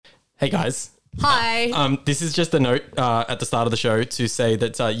Hey guys. Hi. This is just a note at the start of the show to say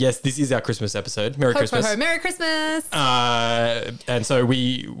that, yes, this is our Christmas episode. Merry Christmas. Ho, ho. Merry Christmas. And so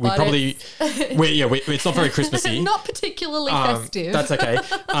we probably, it's not very Christmassy. Not particularly festive. That's okay.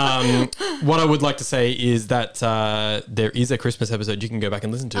 What I would like to say is that there is a Christmas episode you can go back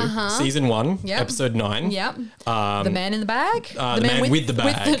and listen to. Season 1, episode 9. Yep. The man in the bag? The man with the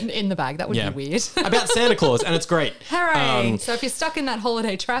bag. In the bag. That would be weird. About Santa Claus, and it's great. Hooray. So if you're stuck in that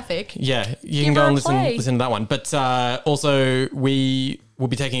holiday traffic. Yeah, you can go and listen to that one. But also, we will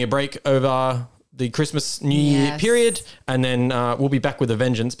be taking a break over the Christmas New Year period, and then we'll be back with a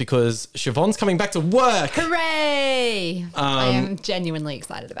vengeance because Siobhan's coming back to work. Hooray! I am genuinely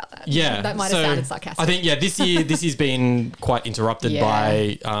excited about that. Yeah. That might have sounded sarcastic. I think, this year's been quite interrupted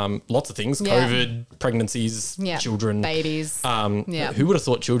by lots of things. COVID, pregnancies, children. Babies. Who would have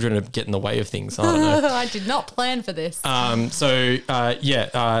thought children would get in the way of things? I don't know. I did not plan for this.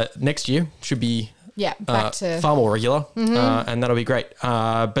 Next year should be back to far more regular, and that'll be great.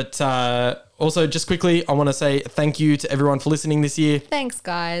 Also, just quickly, I want to say thank you to everyone for listening this year. Thanks,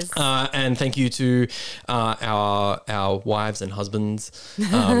 guys. And thank you to our wives and husbands,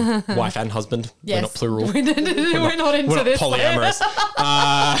 wife and husband. Yes. We're not plural. We're not into this. Polyamorous.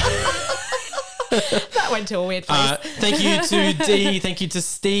 That went to a weird place. Thank you to Dee. Thank you to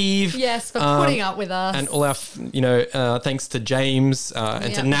Steve. Yes, for putting up with us. And all our, thanks to James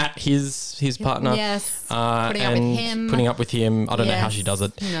and to Nat, his partner. Yes, putting up with him. I don't know how she does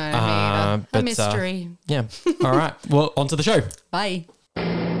it. No, but, a mystery. Yeah. All right. Well, on to the show. Bye. 6,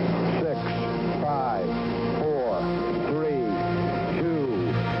 5, 4, 3,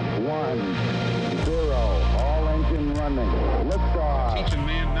 2, 1, 0. All engine running. Liftoff. Teach a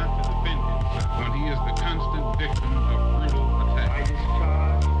man not to defend himself when he is the constant victim of brutal attack. I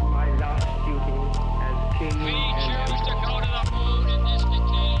discharge my last duty as king. We choose to go to the moon in this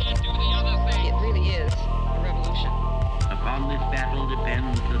decade and do the other thing. It really is a revolution. Upon this battle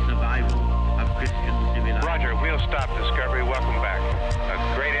depends the survival of Christian civilization. Roger, we'll stop Discovery. Welcome back.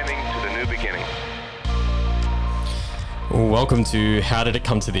 A great ending to the new beginning. Welcome to How Did It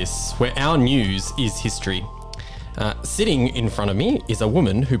Come to This, where our news is history. Sitting in front of me is a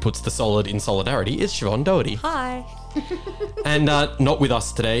woman who puts the solid in solidarity. It's Siobhan Doherty. Hi. And not with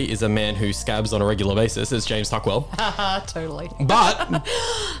us today is a man who scabs on a regular basis. It's James Tuckwell. Totally. But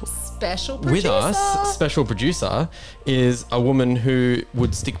special producer. With us, special producer, is a woman who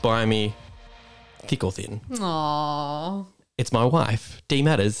would stick by me thick or thin. Aww. It's my wife, Dee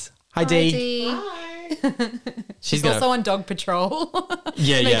Matters. Hi, Dee. Dee. Hi. She's also on dog patrol.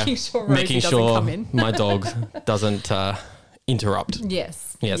 Making sure Rosie doesn't come in. my dog doesn't interrupt.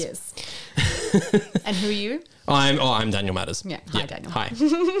 Yes. And who are you? I'm Daniel Matters. Yeah. Hi, Daniel. Hi.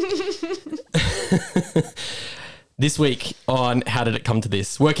 This week on How Did It Come to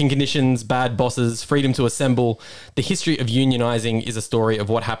This? Working conditions, bad bosses, freedom to assemble. The history of unionising is a story of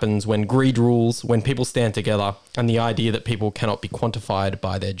what happens when greed rules, when people stand together, and the idea that people cannot be quantified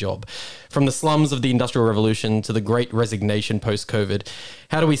by their job. From the slums of the Industrial Revolution to the Great Resignation post-COVID,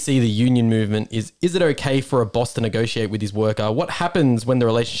 how do we see the union movement? Is it okay for a boss to negotiate with his worker? What happens when the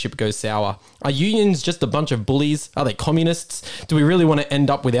relationship goes sour? Are unions just a bunch of bullies? Are they communists? Do we really want to end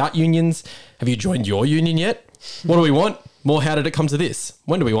up without unions? Have you joined your union yet? What do we want? More How Did It Come to This?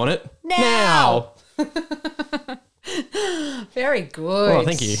 When do we want it? Now! Very good. Oh,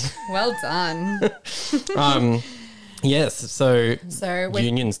 thank you. Well done. Yes, so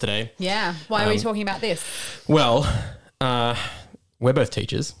unions today. Yeah. Why are we talking about this? Well, we're both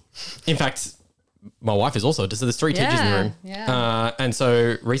teachers. In fact, my wife is also. So there's 3 teachers in the room. Yeah. And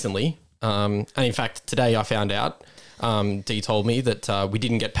so recently, and in fact, today I found out, Dee told me that we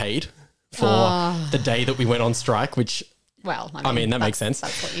didn't get paid for the day that we went on strike, which, I mean that makes sense.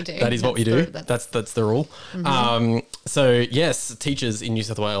 That's what you do. That is what we do. That's the rule. Mm-hmm. So yes, teachers in New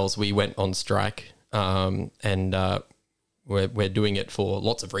South Wales, we went on strike, and we're doing it for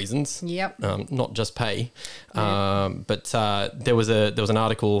lots of reasons. Yep. Not just pay. But there was an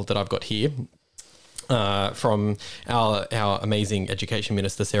article that I've got here. From our amazing Education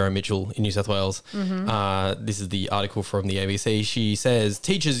Minister, Sarah Mitchell in New South Wales. Mm-hmm. This is the article from the ABC. She says,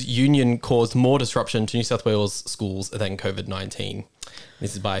 teachers' union caused more disruption to New South Wales schools than COVID-19.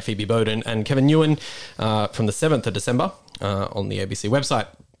 This is by Phoebe Bowden and Kevin Ewan from the 7th of December on the ABC website.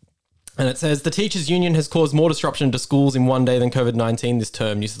 And it says, the teachers' union has caused more disruption to schools in one day than COVID-19 this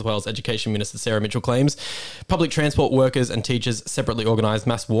term, New South Wales Education Minister Sarah Mitchell claims. Public transport workers and teachers separately organised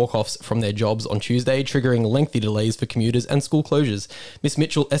mass walk-offs from their jobs on Tuesday, triggering lengthy delays for commuters and school closures. Ms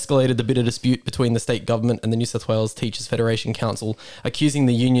Mitchell escalated the bitter dispute between the state government and the New South Wales Teachers Federation Council, accusing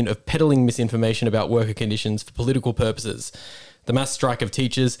the union of peddling misinformation about worker conditions for political purposes. The The mass strike of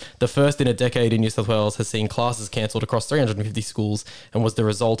teachers, the first in a decade in New South Wales, has seen classes cancelled across 350 schools and was the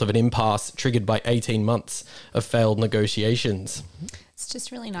result of an impasse triggered by 18 months of failed negotiations. It's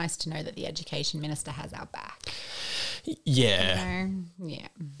just really nice to know that the Education Minister has our back. Yeah. Yeah.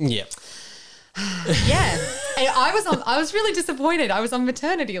 Yeah. Yeah. And I was really disappointed. I was on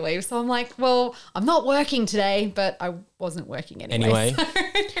maternity leave. So I'm like, well, I'm not working today, but I wasn't working anyway. So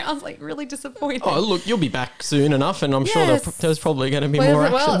I was like really disappointed. Oh, look, you'll be back soon enough, and I'm sure there's probably going to be well, more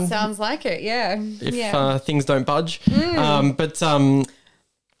action. Well, it sounds like it, yeah. If things don't budge. But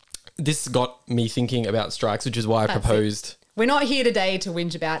this got me thinking about strikes, which is why I proposed... We're not here today to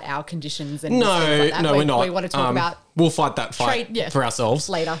whinge about our conditions and No, things like that. we're not. We want to talk about... We'll fight that fight for ourselves.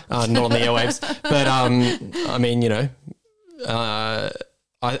 Later. Not on the airwaves. But, I mean, you know,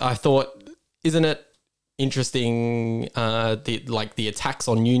 I thought, isn't it interesting, the attacks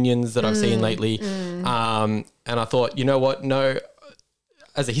on unions that I've seen lately? And I thought, you know what? No,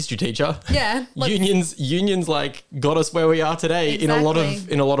 as a history teacher, unions like got us where we are today in a lot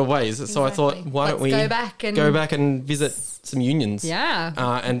of ways. So I thought, why don't we go back and visit some unions,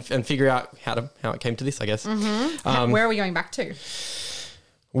 and figure out how it came to this, I guess. Where are we going back to?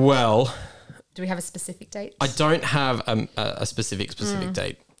 Well, do we have a specific date? I don't have a specific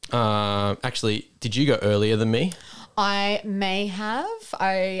date. Actually, did you go earlier than me? I may have.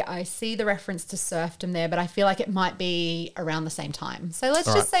 I see the reference to serfdom there, but I feel like it might be around the same time. So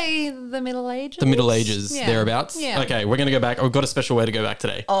let's just say the Middle Ages. The Middle Ages, thereabouts. Yeah. Okay, we're going to go back. We've got a special way to go back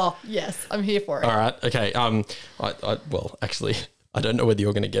today. Oh, yes. I'm here for it. All right. Okay. Well, actually, I don't know whether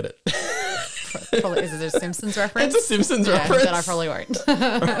you're going to get it. Probably, is it a Simpsons reference? It's a Simpsons reference. Then I probably won't. Go.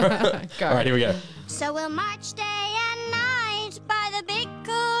 All right, here we go. So we'll march day and night by the big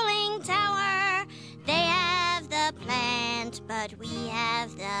cooling tower. They have the plant, but we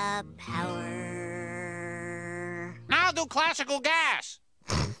have the power. Now do classical gas.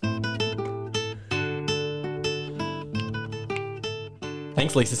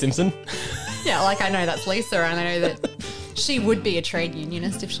 Thanks, Lisa Simpson. Yeah, like I know that's Lisa, and I know that she would be a trade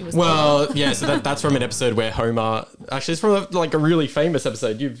unionist if she was. Well, yeah. So that's from an episode where Homer. Actually, it's from a really famous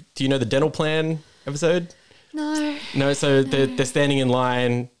episode. Do you know the dental plan episode? No. No. So they're standing in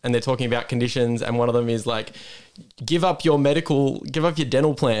line and they're talking about conditions, and one of them is like, give up your dental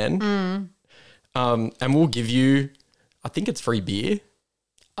plan, and we'll give you, I think it's free beer.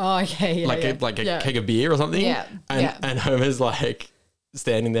 Oh, okay. Yeah, like a keg of beer or something. Yeah. And Homer's like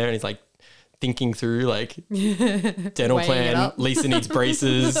standing there and he's like thinking through like dental plan. Lisa needs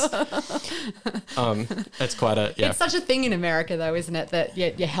braces. It's quite a It's such a thing in America though, isn't it? That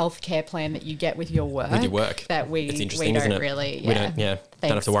your healthcare plan that you get with your work. That it's interesting, we don't isn't it? really. We don't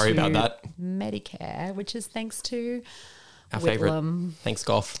have to worry about that. Medicare, which is thanks to our Whitlam. favourite. Thanks,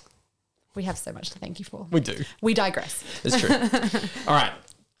 Goff. We have so much to thank you for. We do. We digress. It's true. All right.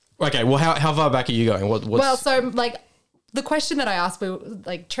 Okay. Well, how far back are you going? Well, so like. The question that I asked,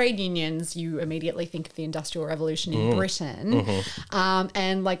 like trade unions, you immediately think of the Industrial Revolution in Britain.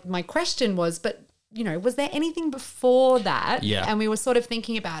 And like my question was, but, you know, was there anything before that? Yeah. And we were sort of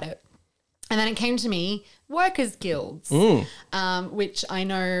thinking about it. And then it came to me, workers' guilds, which I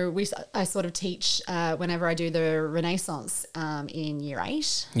know I sort of teach whenever I do the Renaissance in Year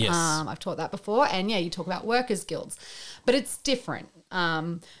 8. Yes. I've taught that before. And, you talk about workers' guilds. But it's different.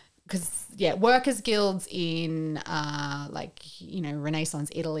 Because, workers' guilds in, Renaissance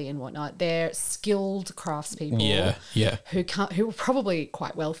Italy and whatnot, they're skilled craftspeople who are probably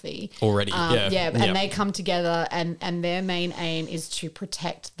quite wealthy. Already, and they come together and their main aim is to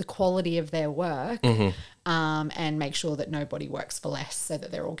protect the quality of their work and make sure that nobody works for less so that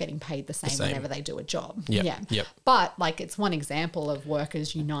they're all getting paid the same whenever they do a job. Yep. But, like, it's one example of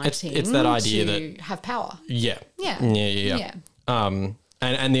workers uniting it's that idea to have power. Yeah.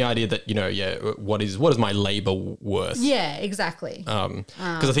 And the idea that, what is my labor worth? Yeah, exactly.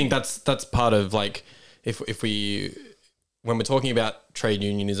 Because I think that's part of like, if we, when we're talking about trade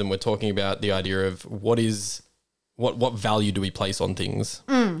unionism, we're talking about the idea of what value do we place on things,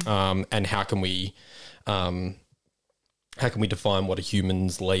 and how can we define what a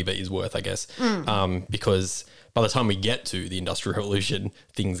human's labor is worth, I guess. Because by the time we get to the Industrial Revolution,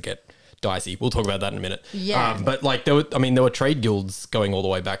 things get dicey. We'll talk about that in a minute. Yeah. But like there were trade guilds going all the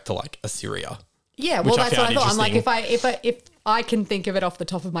way back to like Assyria. Yeah, well, that's what I thought. I'm like, if I can think of it off the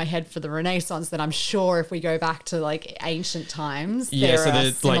top of my head for the Renaissance, then I'm sure if we go back to like ancient times, there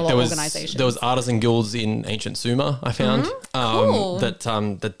are similar organizations. There was artisan guilds in ancient Sumer, I found. Cool. That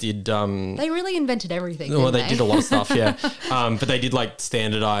did. They really invented everything. Well, they did a lot of stuff, yeah. But they did like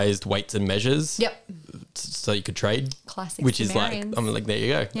standardized weights and measures. Yep. So you could trade. Classic. Which Sumerians. is like, there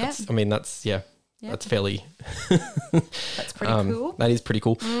you go. Yeah. That's That's fairly. That's pretty cool. That is pretty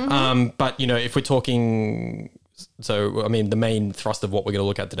cool. But if we're talking, so I mean, the main thrust of what we're going to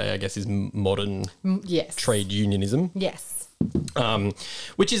look at today, I guess, is modern Yes. trade unionism. Yes.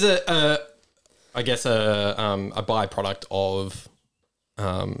 Which is a byproduct of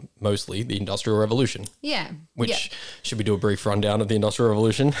mostly the Industrial Revolution. Yeah. Which should we do a brief rundown of the Industrial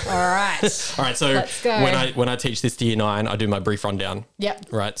Revolution? All right. All right. So Let's go. when I teach this to year 9, I do my brief rundown. Yep.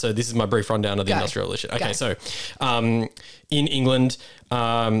 Right. So this is my brief rundown of the Go. Industrial Revolution. Okay. Go. So in England,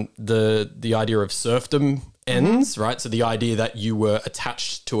 the idea of serfdom ends. Right. So the idea that you were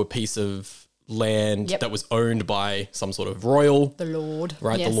attached to a piece of land that was owned by some sort of royal, The Lord.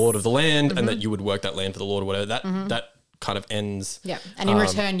 right? Yes. The lord of the land, and that you would work that land for the lord or whatever. That kind of ends. Yeah. And in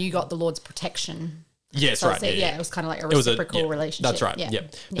return, you got the Lord's protection. Yes, So right. it was kind of like a reciprocal relationship. That's right. Yeah.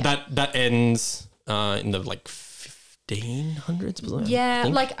 But that ends in the 1500s. Was it? Yeah, I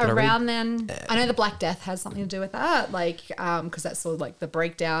think? like Did I read? around then. I know the Black Death has something to do with that, like because that's sort of like the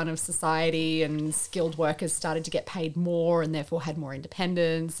breakdown of society, and skilled workers started to get paid more and therefore had more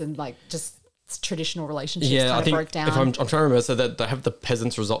independence, and like just traditional relationships Yeah, kind I of think broke down. if I'm trying to remember, so that they have the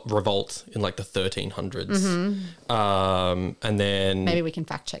peasants revolt in like the 1300s, and then Maybe we can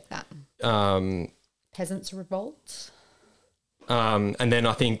fact check that. Peasants revolt. and then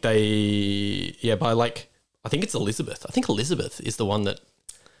I think by I think it's Elizabeth. I think Elizabeth is the one that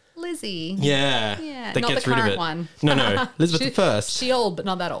Lizzie. that not gets the rid of current it. one. No, Elizabeth the First. She old, but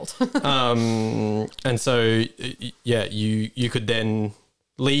not that old. And so you could then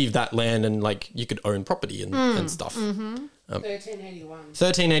leave that land and like you could own property and stuff.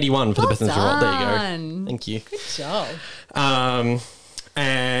 1381 for the peasants revolt. There you go. done. Thank you. Good job.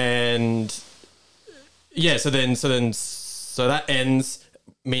 And yeah, so that ends,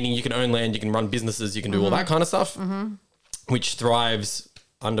 meaning you can own land, you can run businesses, you can do all that kind of stuff, which thrives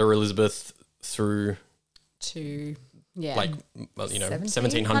under Elizabeth through To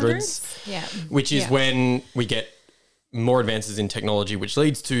 1700s, Yeah. which is when we get more advances in technology, which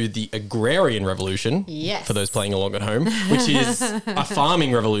leads to the agrarian revolution. Yes. For those playing along at home, which is a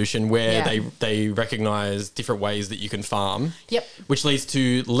farming revolution where they recognize different ways that you can farm. Yep. Which leads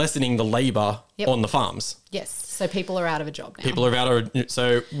to lessening the labor on the farms. Yes. So people are out of a job now. People are out of,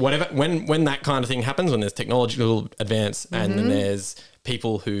 so whatever, when that kind of thing happens, when there's technological advance and then there's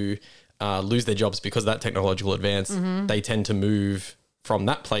people who lose their jobs because of that technological advance, they tend to move from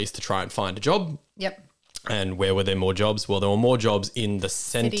that place to try and find a job. Yep. And where were there more jobs? Well, there were more jobs in the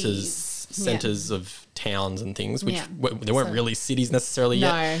Cities. centers of towns and things, which Yeah. there weren't really cities necessarily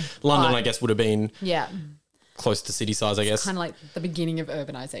yet. No, London, but- I guess, would have been Yeah. close to city size, I guess. Kind of like the beginning of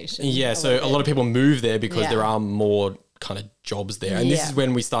urbanization. Yeah, so a lot of people move there because Yeah. there are more kind of jobs there. And this Yeah. is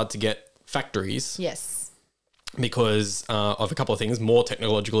when we start to get factories Yes. because of a couple of things. More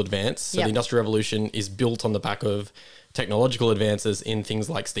technological advance. So Yep. the Industrial Revolution is built on the back of technological advances in things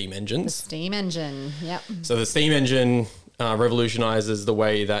like steam engines. Steam engine. Yep. So the steam engine revolutionizes the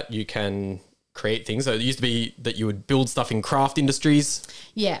way that you can create things. So it used to be that you would build stuff in craft industries.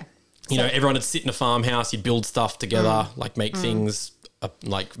 Yeah. You know, everyone would sit in a farmhouse, you'd build stuff together, like make things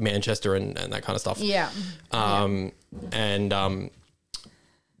like Manchester and that kind of stuff. Yeah. And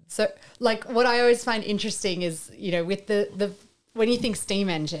So, like, what I always find interesting is, with the when you think steam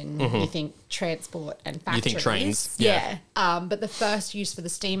engine, you think transport and factories. You think trains, Yeah. But the first use for the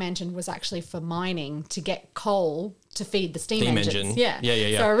steam engine was actually for mining to get coal to feed the steam engines. engine. Yeah.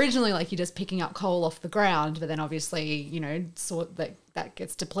 Yeah. So originally, like, you're just picking up coal off the ground, but then obviously, sort that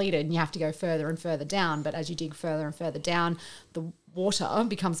gets depleted and you have to go further and further down. But as you dig further and further down, the water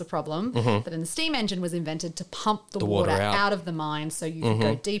becomes a problem. But then the steam engine was invented to pump the water out of the mine so you could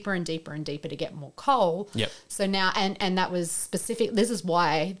go deeper and deeper and deeper to get more coal. Yep. So now, and that was specific. This is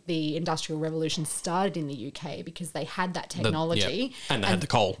why the Industrial Revolution started in the UK, because they had that technology. And they had the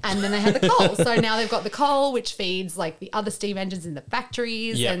coal. And then they had the coal. So now they've got the coal, which feeds like the other steam engines in the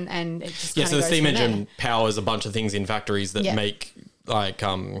factories. Yeah. And it just Yeah, kind so of the goes steam from engine there. powers a bunch of things in factories that Yeah. make like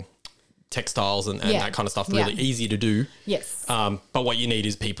textiles and that kind of stuff really easy to do. Yes. But what you need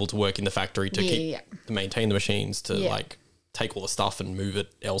is people to work in the factory to Yeah. to maintain the machines, to Yeah. like take all the stuff and move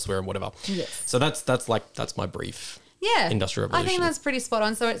it elsewhere and whatever. Yes. So that's my brief. Yeah. Industrial I think Revolution. that's pretty spot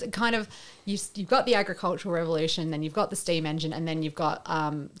on. So it's kind of, you've got the agricultural revolution, then you've got the steam engine, and then you've got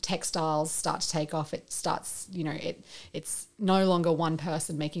textiles start to take off. It starts, it's no longer one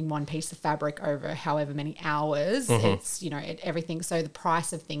person making one piece of fabric over however many hours. It's, everything. So the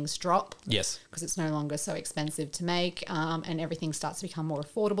price of things drop. Yes. Because it's no longer so expensive to make, and everything starts to become more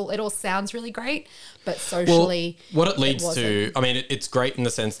affordable. It all sounds really great, but socially, what it leads to, wasn't. I mean, it's great in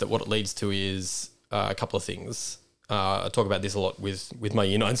the sense that what it leads to is a couple of things. I talk about this a lot with my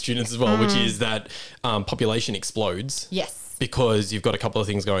year 9 students as well, which is that population explodes. Yes. Because you've got a couple of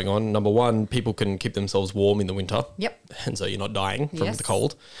things going on. Number one, people can keep themselves warm in the winter. Yep. And so you're not dying from Yes. the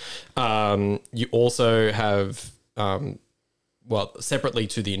cold. You also have, separately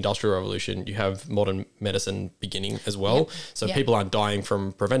to the Industrial Revolution, you have modern medicine beginning as well. Yep. So Yep. people aren't dying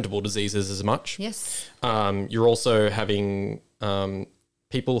from preventable diseases as much. Yes. You're also having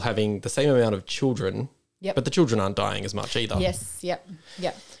people having the same amount of children, Yep. but the children aren't dying as much either. Yes. Yep.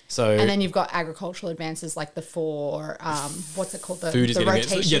 Yep. So And then you've got agricultural advances like the what's it called? food is the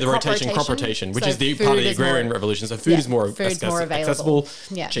getting crop rotation, which So is the food part of the is more- agrarian revolution. So food is more food's more available. accessible,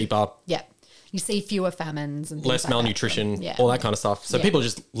 Yeah. cheaper, Yeah. You see fewer famines and things less like that. malnutrition, Yeah. all that kind of stuff. So Yeah. people are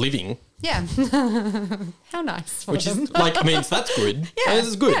just living, Yeah. How nice for which them. is like, I mean, that's good. Yeah. This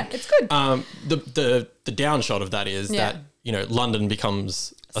is good. Yeah, it's good. The downshot of that is Yeah. that, London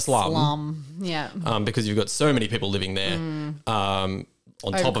becomes a slum. Yeah. Because you've got so many people living there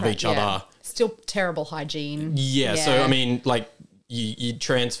on top of each other. Still terrible hygiene. Yeah. So, I mean, like you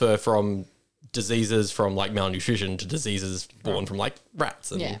transfer from diseases from like malnutrition to diseases born from like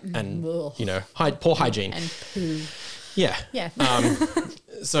rats and, Yeah. and poor hygiene. And poo. Yeah. Yeah.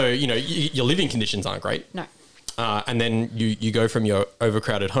 So, your living conditions aren't great. No. And then you go from your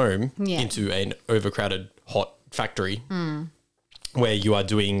overcrowded home Yeah. into an overcrowded hot factory where you are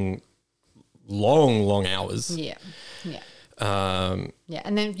doing long, long hours. Yeah. Yeah. Yeah.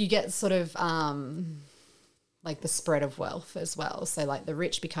 And then you get sort of like the spread of wealth as well. So like the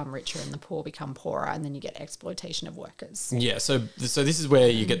rich become richer and the poor become poorer, and then you get exploitation of workers. Yeah. So this is where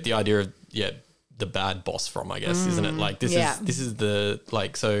you get the idea of, the bad boss from, I guess, isn't it? Like this is the,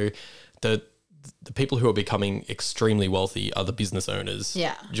 like, so the people who are becoming extremely wealthy are the business owners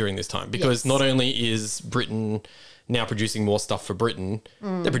during this time, because not only is Britain now producing more stuff for Britain,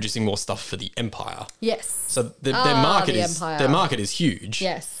 they're producing more stuff for the empire. Yes. So their market the is empire. their market is huge.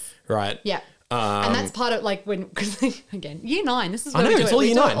 Yes. Right. Yeah. And that's part of like when, because again, year 9, this is I what know, we do. it's all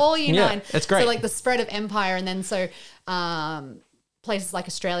year 9. All year Yeah, 9. it's great. So like the spread of empire, and then so places like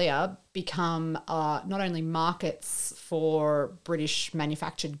Australia become not only markets for British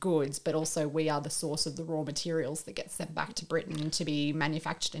manufactured goods, but also we are the source of the raw materials that get sent back to Britain to be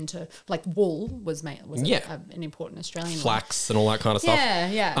manufactured into, like wool was an important Australian Flax and all that kind of stuff.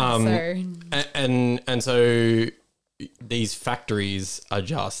 Yeah. And so these factories are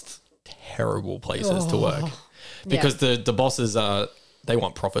just terrible places to work because the bosses they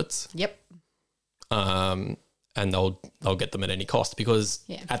want profits. Yep. And they'll get them at any cost, because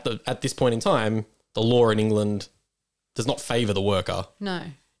at this point in time, the law in England does not favour the worker. No.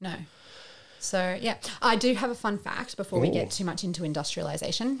 So yeah, I do have a fun fact before we get too much into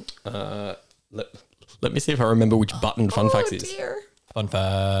industrialization. Let me see if I remember which button fun facts is. Dear. Fun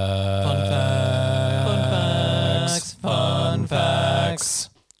facts.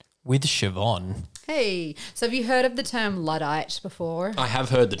 With Siobhan. Hey, so have you heard of the term Luddite before? I have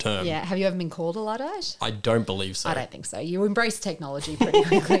heard the term. Yeah, have you ever been called a Luddite? I don't believe so. I don't think so. You embrace technology pretty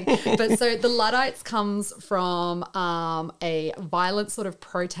quickly. But so the Luddites comes from a violent sort of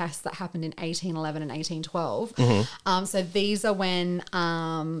protest that happened in 1811 and 1812. So these are when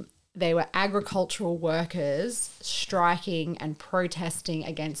they were agricultural workers striking and protesting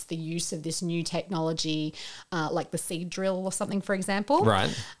against the use of this new technology, like the seed drill or something, for example. Right.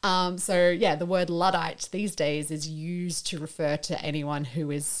 The word Luddite these days is used to refer to anyone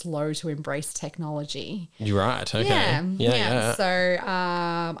who is slow to embrace technology. You're right. Okay. Yeah. So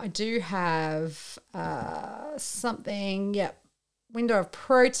I do have something. Yep. Window of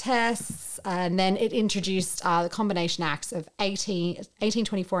protests, and then it introduced the Combination Acts of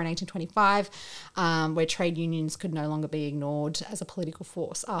 1824 and 1825, where trade unions could no longer be ignored as a political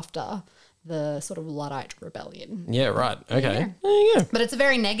force after the sort of Luddite rebellion. Yeah, right. Okay. Yeah. But it's a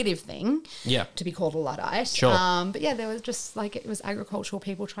very negative thing to be called a Luddite. Sure. But yeah, there was just like, it was agricultural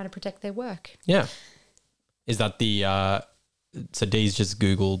people trying to protect their work. Yeah. Is that the, so Dee's just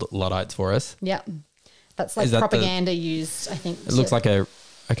Googled Luddites for us. Yeah. That's like propaganda used, I think. It looks like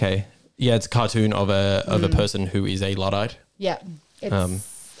it's a cartoon of a person who is a Luddite. Yeah.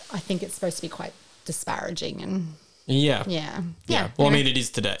 I think it's supposed to be quite disparaging and Yeah. Well, I mean, it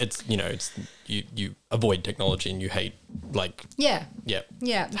is today. It's, it's you avoid technology and you hate but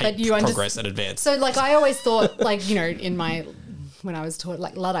you progress and advance. So like I always thought when I was taught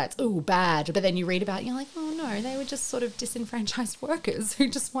like Luddites, bad. But then you read about it and you're like, oh no, they were just sort of disenfranchised workers who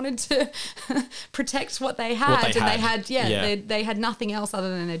just wanted to protect what they had. They had nothing else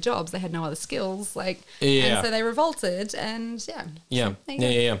other than their jobs. They had no other skills. And so they revolted and Yeah.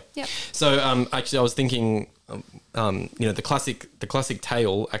 So actually I was thinking the classic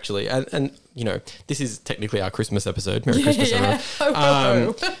tale actually, and this is technically our Christmas episode. Merry Christmas, everyone. Ho,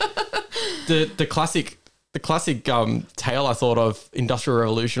 ho, ho. The classic tale I thought of Industrial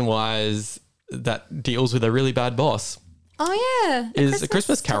Revolution wise that deals with a really bad boss. Oh yeah, is A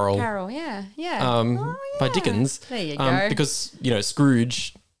Christmas Carol. Yeah. By Dickens. There you go. Because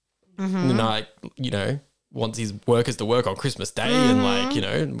Scrooge, wants his workers to work on Christmas Day,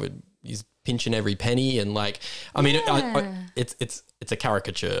 and he's pinching every penny, and it's a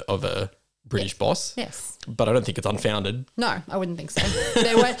caricature of a British boss. Yes, but I don't think it's unfounded. No, I wouldn't think so.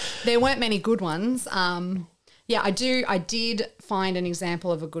 there weren't many good ones. I did find an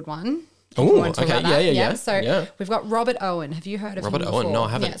example of a good one. Oh, okay, yeah. So we've got Robert Owen. Have you heard of him before? Robert Owen? No, I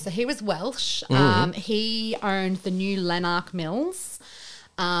haven't. Yeah, so he was Welsh. He owned the New Lanark Mills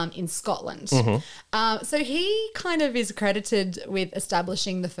in Scotland. So he kind of is credited with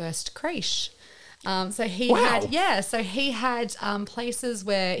establishing the first creche. So he had places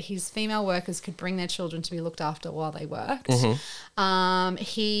where his female workers could bring their children to be looked after while they worked.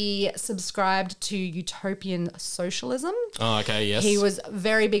 He subscribed to utopian socialism. Oh, okay, yes. He was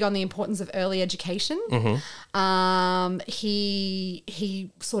very big on the importance of early education.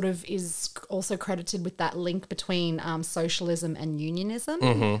 He sort of is also credited with that link between socialism and unionism.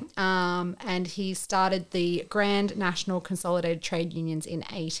 And he started the Grand National Consolidated Trade Unions in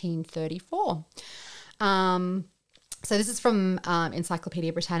 1834. So this is from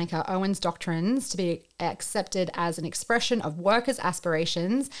Encyclopedia Britannica. Owen's doctrines to be accepted as an expression of workers'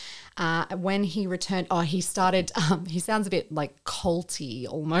 aspirations. When he returned, he started, he sounds a bit like culty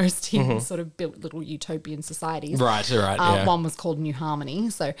almost. He sort of built little utopian societies. Right, yeah. One was called New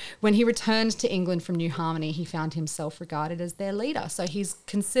Harmony. So when he returned to England from New Harmony, he found himself regarded as their leader. So he's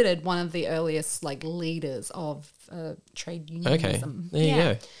considered one of the earliest leaders of trade unionism. Okay, there you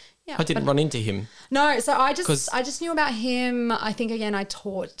go. Yeah, I didn't run into him. No, so I just knew about him. I think again I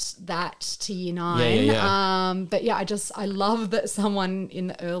taught that to year 9. Yeah. But yeah, I love that someone in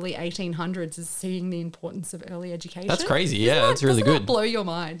the early 1800s is seeing the importance of early education. That's crazy. That's really good. Blow your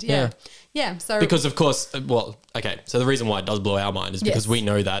mind. Yeah. So because of course, so the reason why it does blow our mind is because we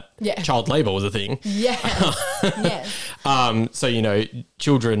know that child labor was a thing. Yes. So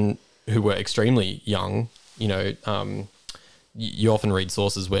children who were extremely young, you often read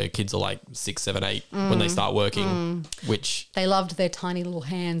sources where kids are like 6, 7, 8 when they start working, which they loved their tiny little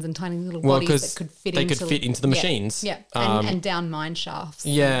hands and tiny little bodies that could fit into the machines. Yeah, and down mine shafts.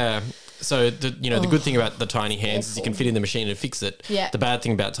 Yeah. So the good thing about the tiny hands is you can fit in the machine and fix it. Yeah. The bad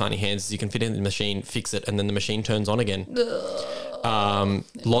thing about tiny hands is you can fit in the machine, fix it, and then the machine turns on again.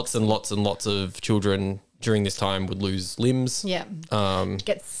 Lots and lots and lots of children during this time would lose limbs. Yeah.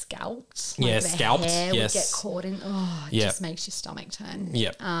 Get scalped. Scalped. Hair yes. would get caught in. It just makes your stomach turn.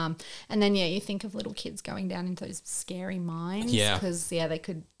 Yeah. And then you think of little kids going down into those scary mines. Yeah. Because they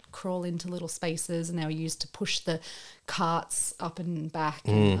could crawl into little spaces and they were used to push the carts up and back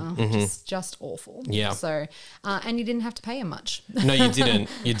and just awful. Yeah. So and you didn't have to pay them much. No, you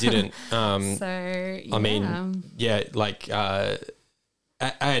didn't. You didn't. I mean,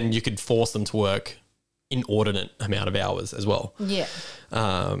 and you could force them to work inordinate amount of hours as well. Yeah.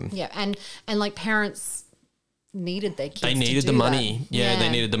 And parents needed their kids. They needed the money. Yeah, they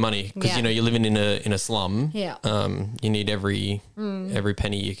needed the money because you're living in a slum. Yeah. You need every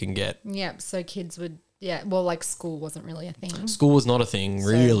penny you can get. Yeah. So kids would. School wasn't really a thing. School was not a thing,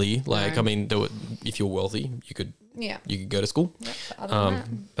 really. If you're wealthy, you could go to school. Yeah,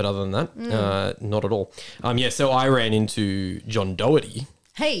 but other than that, not at all. So I ran into John Doherty.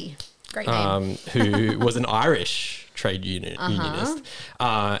 Hey. Great name. Who was an Irish trade unionist.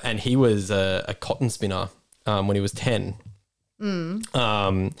 And he was a cotton spinner when he was 10.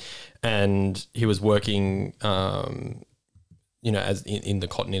 And he was working, as in the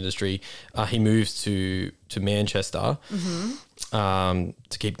cotton industry. He moves to Manchester to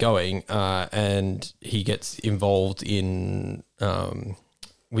keep going. And he gets involved in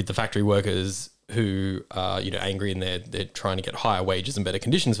with the factory workers who are, angry and they're trying to get higher wages and better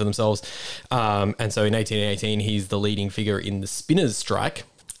conditions for themselves. And so in 1818, he's the leading figure in the spinners' strike.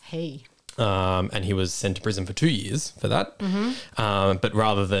 Hey. And he was sent to prison for 2 years for that. But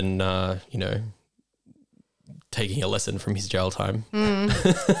rather than, taking a lesson from his jail time, like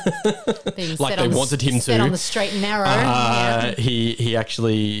they wanted him to, on the straight and narrow. He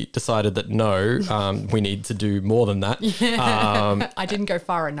actually decided that no, we need to do more than that. I didn't go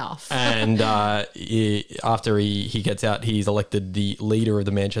far enough. And after he gets out, he's elected the leader of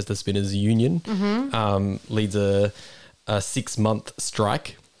the Manchester Spinners Union. Leads a 6-month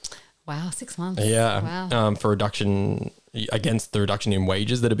strike. Wow, 6 months. Yeah. Wow. For reduction against the reduction in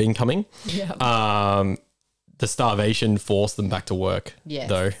wages that have been coming. Yeah. the starvation forced them back to work. Yes.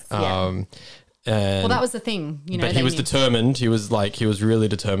 Though. Yeah. And, Well, that was the thing, you know. but he was determined. He was really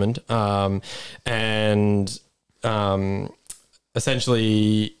determined.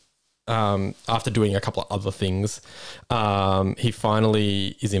 Essentially, after doing a couple of other things, he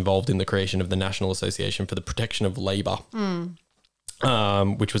finally is involved in the creation of the National Association for the Protection of Labour,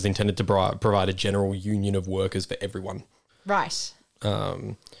 which was intended to provide a general union of workers for everyone. Right.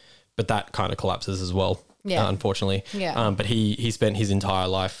 But that kind of collapses as well, unfortunately. Yeah. But he spent his entire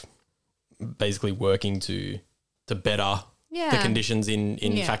life basically working to better the conditions in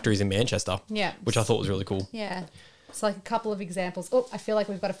factories in Manchester, which I thought was really cool. Yeah. It's like a couple of examples. Oh, I feel like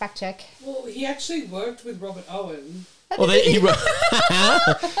we've got a fact check. Well, he actually worked with Robert Owen. Well, I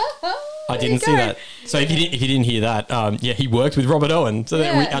didn't see that. So if you didn't hear that, he worked with Robert Owen. So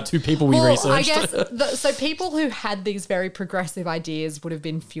that are two people we researched. I guess so people who had these very progressive ideas would have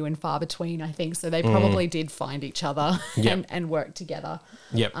been few and far between, I think. So they probably did find each other and work together.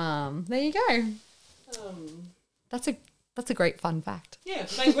 Yep. There you go. That's a great fun fact. Yeah,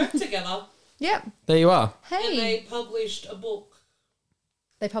 they worked together. Yep. There you are. Hey. And they published a book.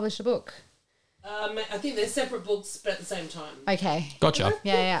 They published a book. I think they're separate books, but at the same time. Okay. Gotcha.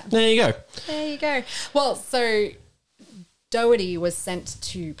 Yeah. There you go. There you go. Well, so Doherty was sent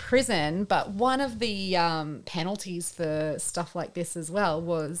to prison, but one of the penalties for stuff like this as well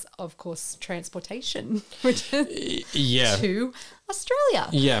was, of course, transportation, which is to Australia.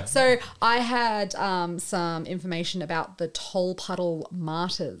 Yeah. So I had some information about the Toll Puddle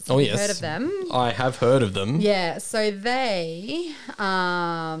Martyrs. Oh, Have you yes. heard of them? I have heard of them. Yeah, so they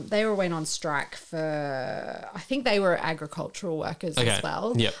went on strike for, I think they were agricultural workers as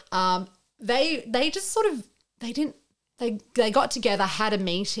well. Yep. They just sort of, they got together, had a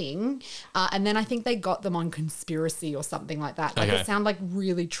meeting, and then I think they got them on conspiracy or something like that. Like it sounded like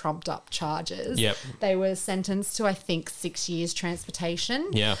really trumped up charges. Yep. They were sentenced to, I think, 6 years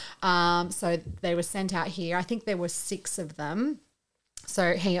transportation. Yeah. So they were sent out here. I think there were 6 of them.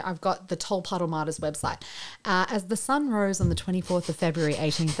 So here, I've got the Toll Puddle Martyrs website. As the sun rose on the 24th of February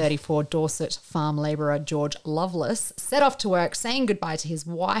 1834, Dorset farm labourer George Lovelace set off to work, saying goodbye to his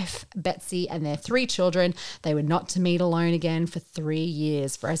wife, Betsy, and their 3 children. They were not to meet alone again for 3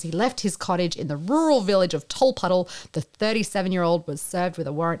 years, for as he left his cottage in the rural village of Toll Puddle, the 37-year-old was served with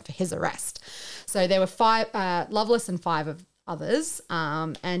a warrant for his arrest. So there were 5, Lovelace and 5 of others,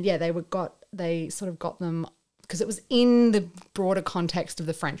 they sort of got them because it was in the broader context of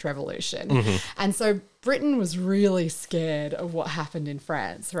the French Revolution. Mm-hmm. And so Britain was really scared of what happened in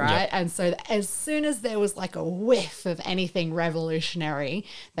France, right? Yep. And so as soon as there was like a whiff of anything revolutionary,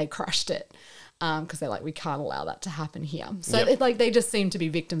 they crushed it because they're like, we can't allow that to happen here. So they just seemed to be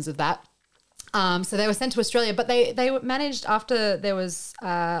victims of that. So they were sent to Australia, but they managed, after there was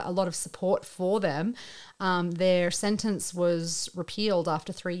a lot of support for them, their sentence was repealed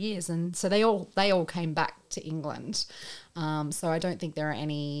after 3 years, and so they all came back to England. So I don't think there are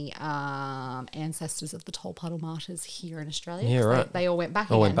any ancestors of the Toll Puddle Martyrs here in Australia. Yeah, right. They all went back.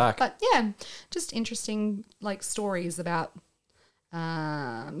 Went back. But yeah, just interesting like stories about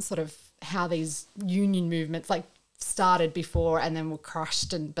sort of how these union movements like started before and then were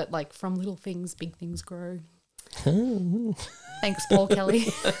crushed, but like from little things, big things grow. Thanks, Paul Kelly.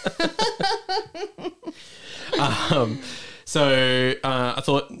 So I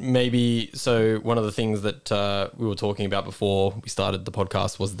thought maybe, one of the things that we were talking about before we started the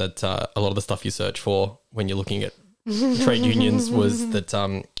podcast was that a lot of the stuff you search for when you're looking at trade unions was that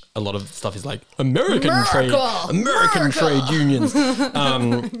a lot of stuff is like American trade unions.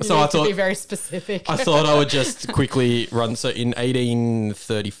 So I thought, be very specific. I thought I would just quickly run. So in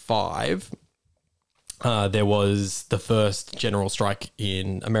 1835, there was the first general strike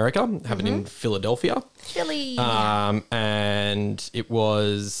in America, happened in Philadelphia. Philly. And it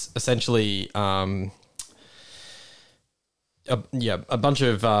was essentially a bunch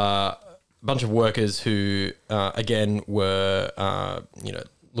of workers who again were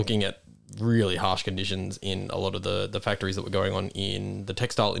looking at really harsh conditions in a lot of the factories that were going on in the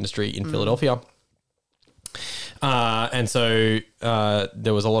textile industry in Philadelphia. And so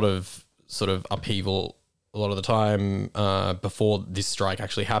there was a lot of sort of upheaval a lot of the time before this strike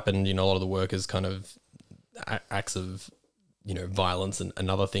actually happened. A lot of the workers kind of acts of, violence and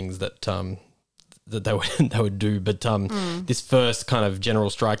other things that that they would do. But this first kind of general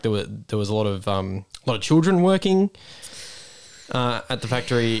strike, there was a lot of children working at the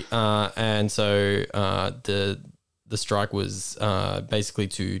factory, and so the strike was basically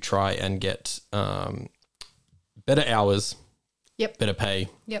to try and get better hours, better pay,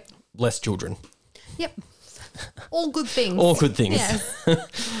 less children. Yep. All good things. All good things. Yes.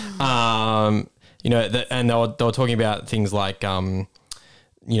 and they were talking about things like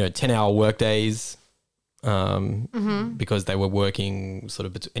 10-hour work days, because they were working sort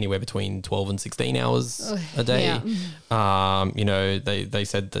of anywhere between 12 and 16 hours a day. Yeah. They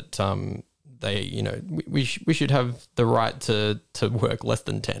said that we should have the right to work less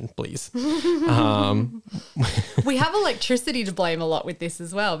than 10, please. We have electricity to blame a lot with this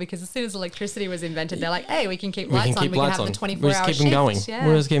as well, because as soon as electricity was invented, they're like, hey, we can keep lights on. We can have the 24-hour shift. We'll just keep them going. Yeah.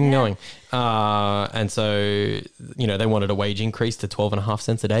 We'll just keep them going. And so, they wanted a wage increase to 12.5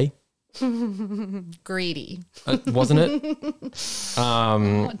 cents a day. Greedy. Wasn't it?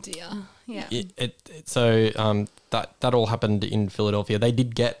 Oh dear. Yeah. That all happened in Philadelphia. They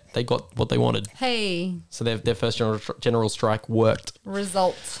got what they wanted. Hey. So their first general strike worked.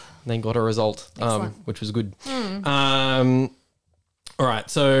 Result. They got a result, which was good. Mm. All right.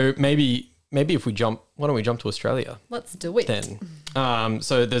 So maybe if we jump, why don't we jump to Australia? Let's do it. Then.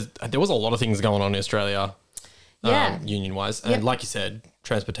 So there was a lot of things going on in Australia. Yeah. Union-wise. And like you said,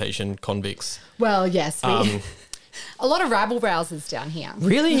 transportation, convicts. Well, yes. A lot of rabble-rousers down here.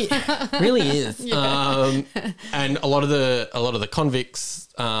 Really is. And a lot of the convicts,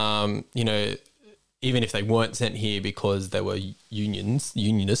 even if they weren't sent here because they were unionists,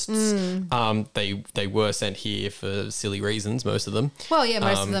 they were sent here for silly reasons, most of them. Well, yeah,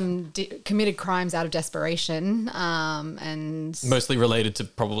 most of them committed crimes out of desperation, and mostly related to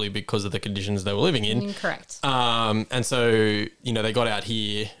probably because of the conditions they were living in. Incorrect. And so, they got out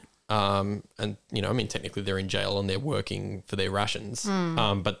here, and technically they're in jail and they're working for their rations.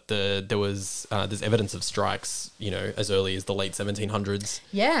 But there's evidence of strikes, as early as the late 1700s.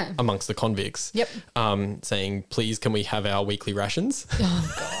 Yeah. Amongst the convicts. Yep. Saying, please, can we have our weekly rations?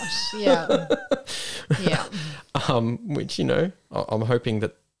 Oh gosh. Yeah. Yeah. Which, I'm hoping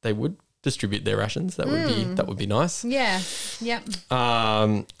that they would distribute their rations. That would be nice. Yeah. Yep.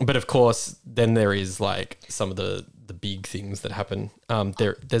 But of course, then there is like some of the big things that happen.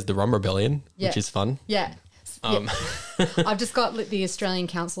 There's the Rum Rebellion, which is fun. Yeah. I've just got the Australian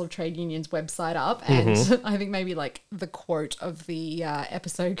Council of Trade Unions website up, and I think maybe like the quote of the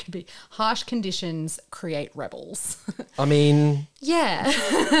episode could be, harsh conditions create rebels. I mean... Yeah.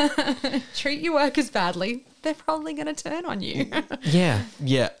 Treat your workers badly, they're probably going to turn on you. Yeah.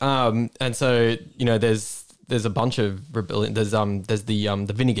 And so, there's a bunch of rebellion. There's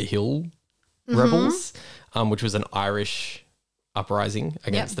the Vinegar Hill rebels, which was an Irish uprising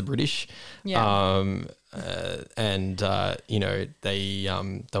against the British. Yeah. They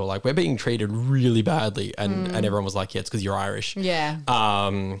were like, we're being treated really badly, and everyone was like, yeah, it's because you're Irish. Yeah.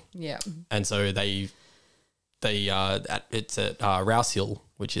 Yeah. And so it's at Rouse Hill,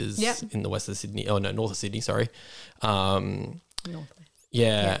 which is in the west of Sydney. Oh no, north of Sydney. Sorry. Northwest.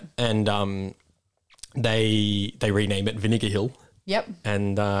 Yeah. And they rename it Vinegar Hill. Yep.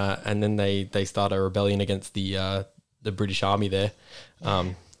 And then they start a rebellion against the British Army there.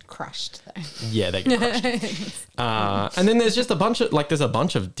 Crushed though. Yeah, they get crushed. And then there's just a bunch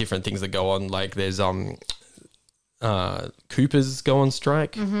of different things that go on. Like there's Coopers go on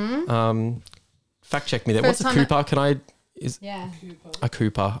strike. Fact check me there. What's a Cooper? A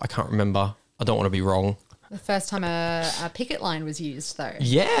Cooper? I can't remember. I don't want to be wrong. The first time a picket line was used, though.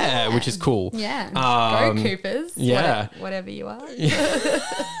 Yeah, which is cool. Yeah. Go Coopers. Yeah. Whatever you are.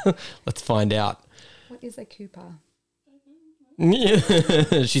 Let's find out. What is a Cooper?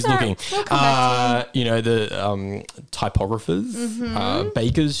 She's looking. We'll come back to the typographers,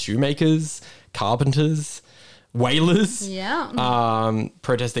 bakers, shoemakers, carpenters, whalers. Yeah.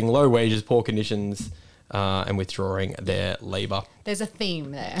 Protesting low wages, poor conditions, and withdrawing their labour. There's a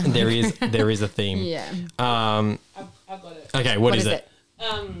theme there. There is a theme. Yeah. I've got it. Okay, what is it?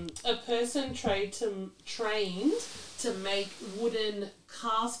 A person trained to make wooden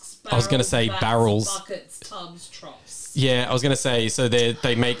casks, barrels, I was going to say barrels, buckets, tubs, troughs. Yeah, I was going to say, so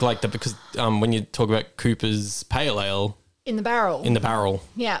they make like because when you talk about Cooper's Pale Ale. In the barrel.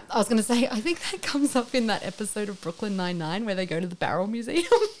 Yeah, I was going to say, I think that comes up in that episode of Brooklyn Nine-Nine where they go to the Barrel Museum.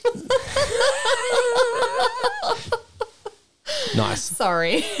 Nice.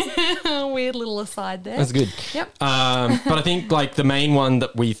 Sorry. Weird little aside there. That's good. Yep. But I think like the main one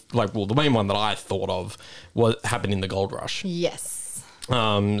that I thought of happened in the Gold Rush. Yes.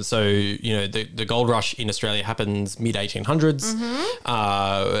 So, the gold rush in Australia happens mid-1800s.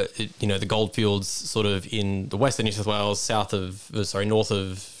 The goldfields sort of in the western New South Wales, north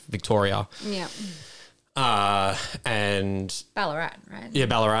of Victoria. Yeah. And... Ballarat, right? Yeah,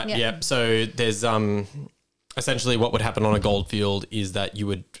 Ballarat, yeah. So there's essentially what would happen on a goldfield is that you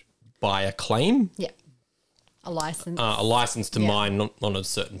would buy a claim. Yeah. A license. A license to mine on a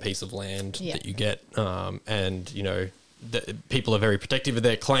certain piece of land that you get. And, people are very protective of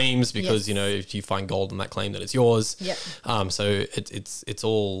their claims because if you find gold in that claim, then it's yours. Yep. So it's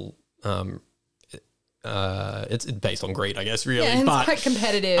all it's based on greed, I guess, really. Yeah, but it's quite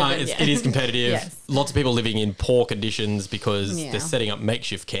competitive. it is competitive. Yes. Lots of people living in poor conditions because they're setting up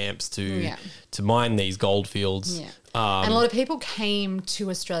makeshift camps to mine these gold fields. Yeah. And a lot of people came to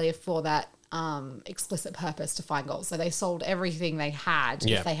Australia for that explicit purpose to find gold. So they sold everything they had,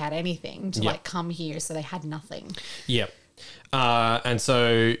 if they had anything, to like come here. So they had nothing. Yeah. And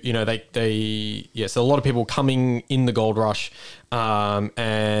so, so a lot of people coming in the gold rush,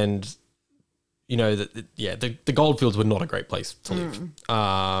 and the goldfields were not a great place to live.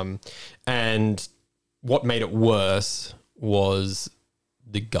 And what made it worse was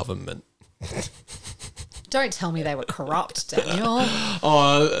the government. Don't tell me they were corrupt, Daniel.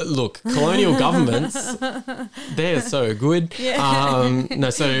 Oh, look, colonial governments, they're so good. Yeah.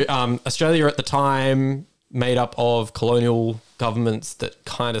 Australia at the time made up of colonial governments that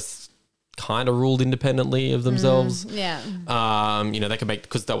kind of ruled independently of themselves. They could make,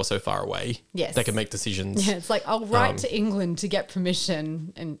 because they were so far away. Yes. They could make decisions. Yeah, it's like, I'll write to England to get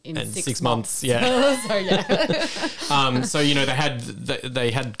permission in 6 months. Yeah. So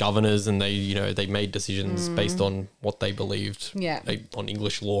they had governors, and they made decisions based on what they believed. Yeah. On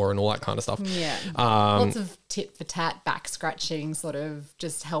English law and all that kind of stuff. Yeah. Lots of tit for tat, back scratching, sort of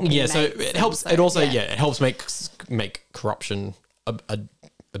just helping. Yeah. So it helps. It also it helps make corruption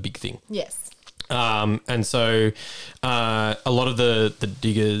a big thing. Yes. And so a lot of the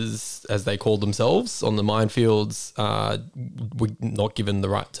diggers, as they called themselves on the minefields, were not given the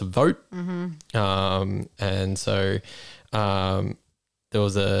right to vote. And so there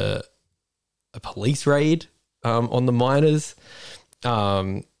was a police raid on the miners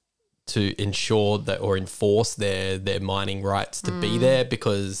to ensure that, or enforce their mining rights to be there,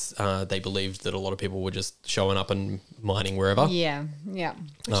 because they believed that a lot of people were just showing up and mining wherever. Yeah.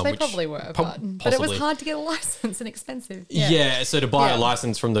 Which they probably were, but it was hard to get a license and expensive. Yeah, so to buy a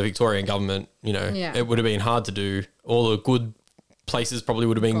license from the Victorian government, it would have been hard to do. All the good places probably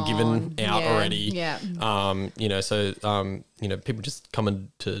would have been given out already. Yeah. People just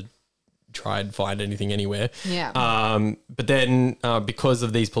coming to try and find anything anywhere. Yeah. But then because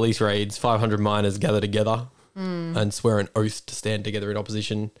of these police raids, 500 miners gather together and swear an oath to stand together in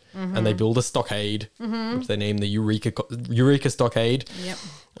opposition, and they build a stockade, which they name the Eureka Stockade. Yep.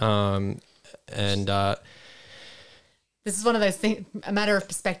 This is one of those things, a matter of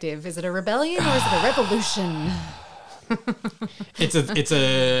perspective. Is it a rebellion or is it a revolution? It's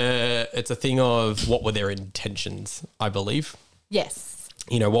a thing of what were their intentions, I believe. Yes.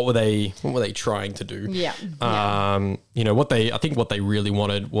 What were they trying to do? Yeah. I think what they really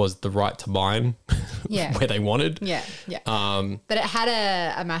wanted was the right to mine where they wanted. Yeah. But it had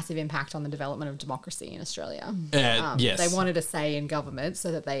a massive impact on the development of democracy in Australia. Yes. They wanted a say in government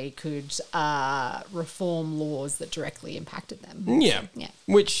so that they could reform laws that directly impacted them. Yeah.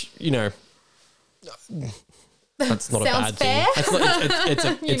 Which, that's not a bad fair.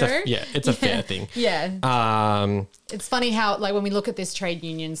 thing. It's a fair thing. Yeah. It's funny how, like, when we look at this trade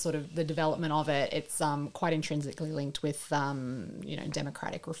union, sort of the development of it, it's quite intrinsically linked with,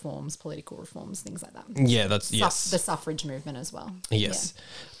 democratic reforms, political reforms, things like that. Yeah, the suffrage movement as well. Yes.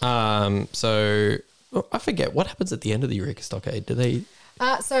 Yeah. So I forget what happens at the end of the Eureka Stockade. Do they?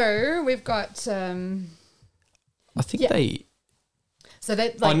 So we've got. I think they. So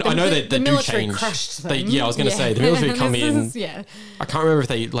that, I know the they military do change. crushed them. I was going to say the military come in. Yeah. I can't remember if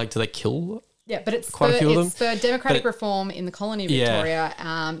they do they kill. Yeah, but it's quite a few of them. It's for democratic reform in the colony of Victoria.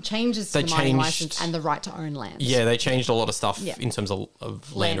 Changes to the mining license and the right to own land. Yeah, they changed a lot of stuff in terms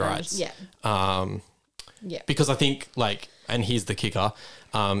of land rights. Yeah. Because I think and here's the kicker,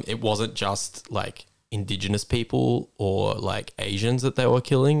 it wasn't just Indigenous people or Asians that they were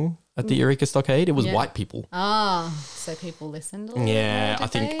killing at the Eureka Stockade. It was white people. So people listened a little bit more,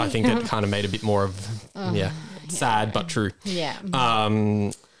 I think it kind of made a bit more of sad but true. Yeah.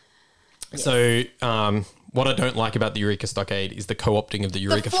 So what I don't like about the Eureka Stockade is the co-opting of the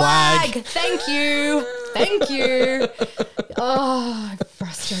Eureka flag. Thank you. Oh, it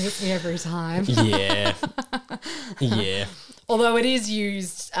frustrates me every time. Yeah. Although it is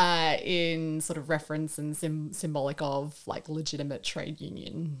used in sort of reference and symbolic of legitimate trade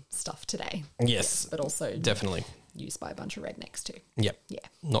union stuff today. Yes. But also definitely used by a bunch of rednecks too. Yep. Yeah.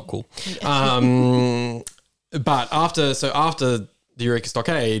 Not cool. Yeah. But after the Eureka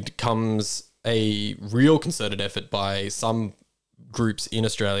Stockade comes a real concerted effort by some groups in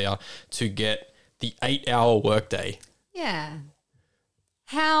Australia to get the 8-hour workday. Yeah.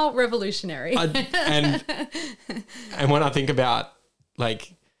 How revolutionary. And when I think about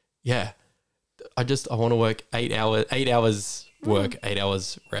I want to work 8 hours, 8 hours work, 8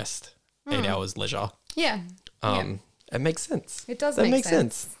 hours rest, 8 hours leisure. Yeah. It makes sense. It does That make makes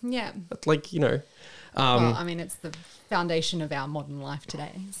sense. Yeah. But like, Well, I mean, it's the foundation of our modern life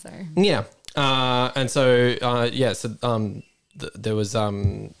today. So yeah. And so, there was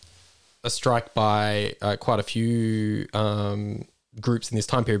a strike by quite a few groups in this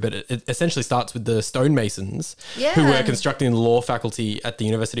time period, but it essentially starts with the stonemasons who were constructing the law faculty at the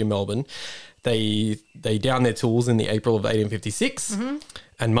University of Melbourne. They downed their tools in the April of 1856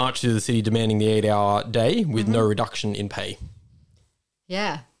 and marched through the city demanding the 8-hour day with no reduction in pay.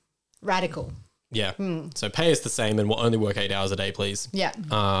 yeah, radical. Yeah. So pay us the same and we'll only work 8 hours a day, please. Yeah.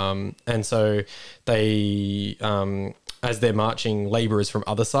 And so they, as they're marching, labourers from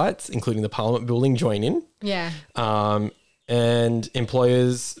other sites, including the Parliament building, join in. Yeah. And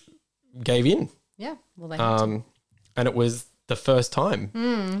employers gave in. Yeah. Well, they had to. And it was the first time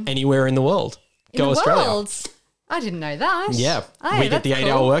anywhere in the world. In the Australia. world? I didn't know that. Yeah. Oh, we get the that's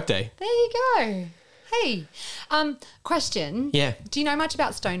 8-hour cool. workday. There you go. Hey, question. Yeah. Do you know much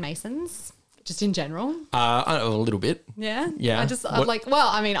about stonemasons, just in general? I know a little bit. Yeah. Yeah. I'm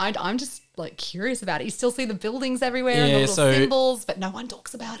just like curious about it. You still see the buildings everywhere and the Yeah, little so- symbols, but no one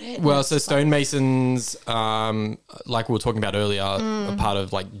talks about it. Well, It's so just like- stonemasons, like we were talking about earlier, are part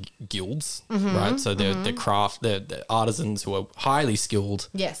of like guilds, right? So they're they're artisans who are highly skilled,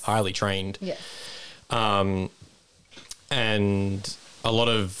 Yes. highly trained, yeah. and a lot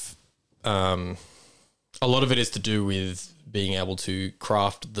of it is to do with being able to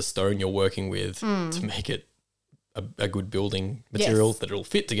craft the stone you're working with to make it a good building material Yes. that it'll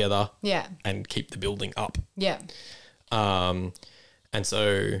fit together Yeah. and keep the building up. Yeah. And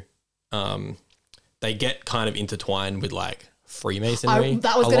so they get kind of intertwined with like Freemasonry.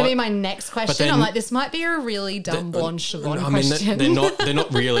 That was a going to lot. be my next question. then- I'm like, this might be a really dumb blonde Siobhan I mean, question. they're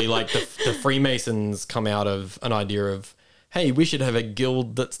not really like the Freemasons come out of an idea of, hey, we should have a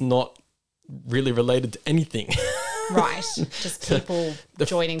guild that's not really related to anything. Right. Just people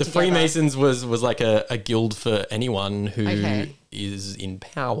joining The together. Freemasons was like a guild for anyone who is Okay. in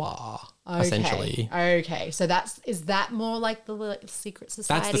power, essentially. Okay. So is that more like the secret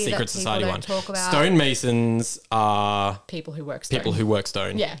society? That's the secret that society people one. don't talk about? Stonemasons are People who work stone. people who work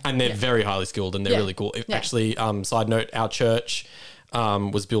stone. Yeah, And they're yeah. very highly skilled and they're Yeah, really cool. yeah. Actually, side note, our church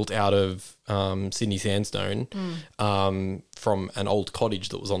was built out of Sydney sandstone from an old cottage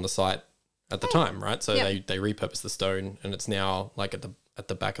that was on the site at the time, right? So Yeah. they repurposed the stone and it's now like at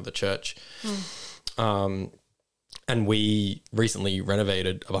the back of the church. And we recently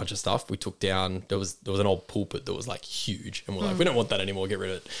renovated a bunch of stuff. We took down, there was an old pulpit that was like huge and we're like, we don't want that anymore, get rid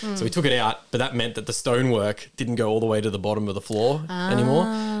of it. So we took it out, but that meant that the stonework didn't go all the way to the bottom of the floor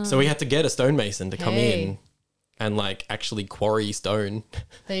anymore. So we had to get a stonemason to come Hey. in and like actually quarry stone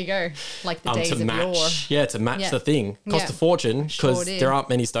There you go. Like the days to of yore. match Yeah. the thing. Cost Yeah. a fortune because Sure did. there aren't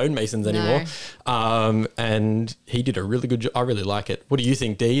many stonemasons anymore. And he did a really good job. I really like it. What do you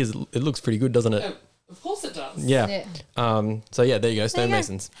think, Dee? It looks pretty good, doesn't it? Oh, of course it does. Yeah. So yeah, there you go,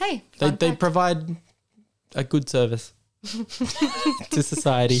 stonemasons. Hey, They fun they fact. provide a good service to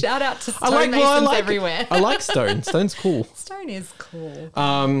society. Shout out to I like- stonemasons well, I like- everywhere. I like stone. Stone's cool. Stone is cool.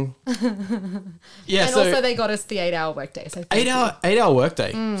 Yeah. and so also they got us the 8-hour workday. So thank you. 8 hour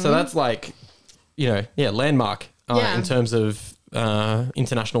workday. So that's like, landmark Yeah. in terms of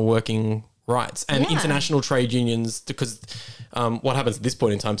international working rights and Yeah. international trade unions. Because what happens at this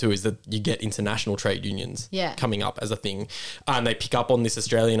point in time too is that you get international trade unions Yeah. coming up as a thing, and they pick up on this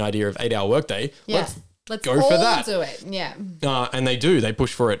Australian idea of 8 hour workday. Yeah. Let's all go for that. do it. Yeah. And they do. They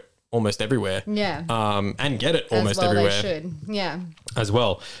push for it almost everywhere. Yeah. And get it almost as well everywhere they should. Yeah. as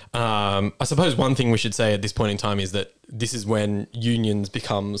well. I suppose one thing we should say at this point in time is that this is when unions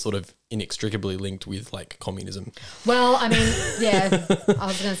become sort of inextricably linked with like communism. Well, I mean, yeah. I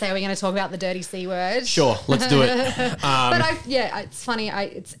was going to say, we're going to talk about the dirty C word. Sure, let's do it. But it's funny.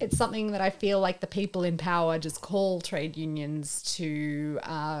 It's something that I feel like the people in power just call trade unions to,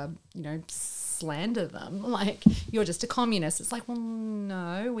 slander them. Like, you're just a communist. It's like, well,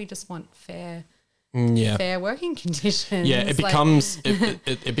 no, we just want fair working conditions. Yeah, it becomes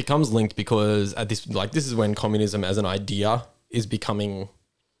it becomes linked because at this is when communism as an idea is becoming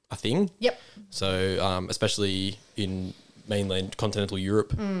a thing. Yep. So especially in mainland continental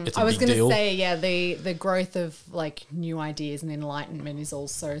Europe, it's a I was big going deal. to say, yeah, the growth of like new ideas and enlightenment is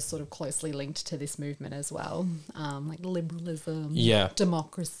also sort of closely linked to this movement as well, like liberalism, Yeah.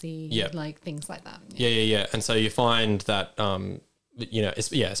 democracy, Yeah. like things like that. Yeah. And so you find that,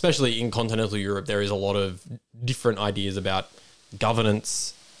 especially in continental Europe, there is a lot of different ideas about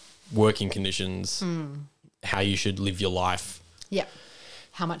governance, working conditions, how you should live your life. Yeah.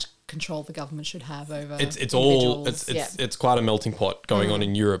 How much control the government should have over it's all individuals. it's quite a melting pot going on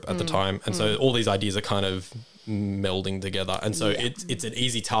in Europe at the time, and so all these ideas are kind of melding together, and so it's an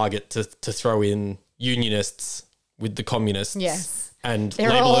easy target to throw in unionists with the communists. Yes. And They're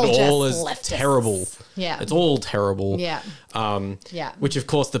label all it all as just leftists. terrible. Yeah. It's all terrible. Yeah. Which, of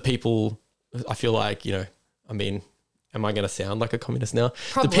course, the people, I feel like, you know, I mean, am I going to sound like a communist now?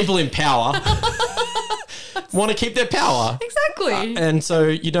 Probably. The people in power want to keep their power. Exactly. And so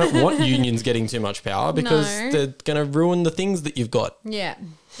you don't want unions getting too much power because No. they're going to ruin the things that you've got. Yeah.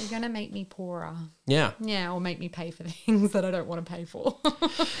 They're going to make me poorer. Yeah. Yeah, or make me pay for things that I don't want to pay for.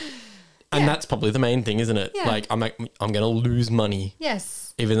 And that's probably the main thing, isn't it? Yeah. Like, I'm going to lose money.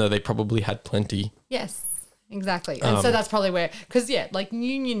 Yes. Even though they probably had plenty. Yes. Exactly. And so that's probably where, because like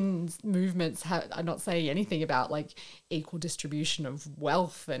unions movements are not saying anything about like equal distribution of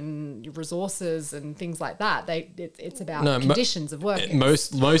wealth and resources and things like that. It's about conditions of work.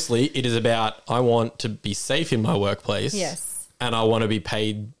 Mostly it is about, I want to be safe in my workplace. Yes. And I want to be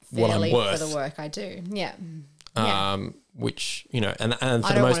paid what I'm Fairly worth. for the work I do. Yeah. Which, you know, and for I the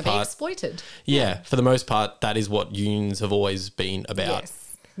don't want most to be part, exploited. yeah, for the most part, that is what unions have always been about. Yes.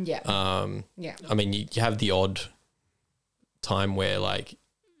 Yeah. Yeah. I mean, you have the odd time where like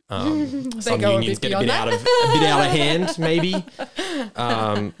some go a unions bit get a bit beyond out of hand, maybe.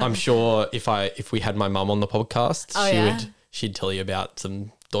 I'm sure if we had my mum on the podcast, she'd tell you about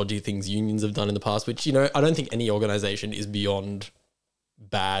some dodgy things unions have done in the past, which, you know, I don't think any organization is beyond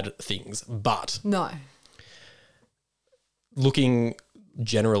bad things, but No. looking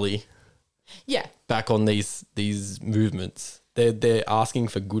generally back on these movements, they're asking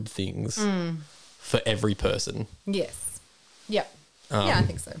for good things for every person. Yes. Yep. Yeah, I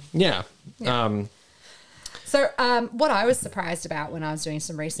think so. Yeah. So what I was surprised about when I was doing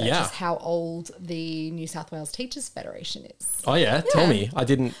some research Yeah. is how old the New South Wales Teachers Federation is. Oh, yeah? Tell me. I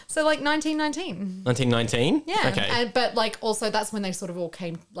didn't... So like 1919. 1919? Yeah. Okay. But like also that's when they sort of all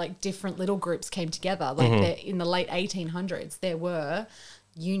came, like different little groups came together. Like in the late 1800s, there were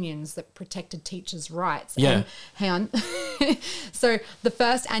unions that protected teachers' rights. Yeah. And, hang on. So the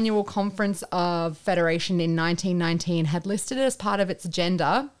first annual conference of Federation in 1919 had listed as part of its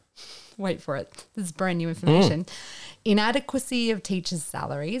agenda, wait for it, this is brand new information, inadequacy of teachers'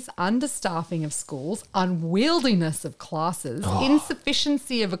 salaries, understaffing of schools, unwieldiness of classes,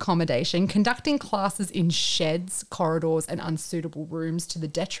 insufficiency of accommodation, conducting classes in sheds, corridors and unsuitable rooms to the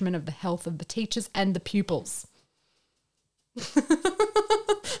detriment of the health of the teachers and the pupils.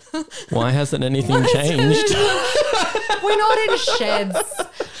 Why hasn't anything changed? We're not in sheds.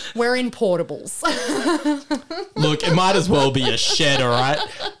 We're in portables. Look, it might as well be a shed, all right?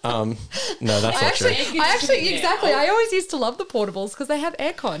 No, that's not true. Exactly. I always used to love the portables because they have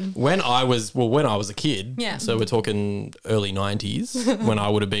aircon. When I was a kid, Yeah. so we're talking early 90s, when I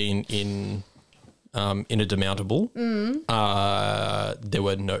would have been in a demountable, there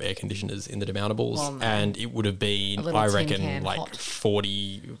were no air conditioners in the demountables, and it would have been, little I tin reckon, can like hot.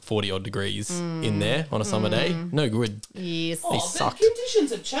 40 odd degrees in there on a summer day. No good. Yes. They Oh, suck. but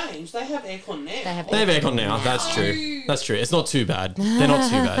conditions have changed. They have aircon now. They have aircon now. That's true. That's true. It's not too bad. They're not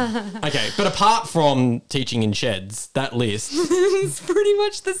too bad. Okay, but apart from teaching in sheds, that list. It's pretty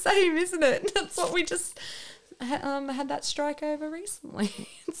much the same, isn't it? That's what we just had that strike over recently.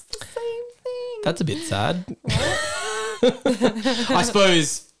 It's the same thing. That's a bit sad. I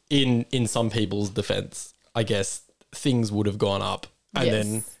suppose in some people's defense, I guess things would have gone up and Yes.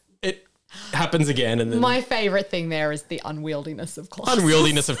 then it happens again. And then My favourite thing there is the unwieldiness of classes.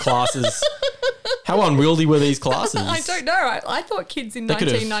 unwieldiness of classes. How unwieldy were these classes? I don't know. I thought kids in They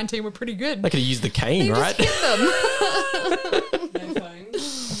could've- 1919 were pretty good. They could have used the cane, You right? just hit them. No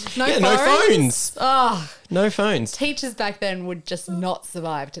phones. No Yeah, phones. no phones. Oh, No phones. teachers back then would just not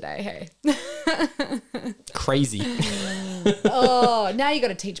survive today, hey? Crazy. Oh, now you got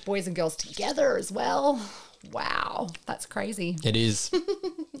to teach boys and girls together as well. Wow, that's crazy. It is.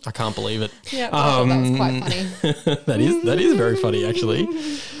 I can't believe it. Yeah, I thought that was quite funny. that is very funny, actually.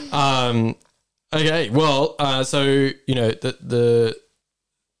 Okay, well, so you know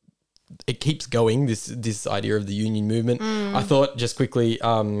it keeps going. This idea of the union movement. I thought just quickly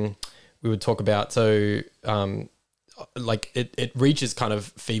we would talk about like it reaches kind of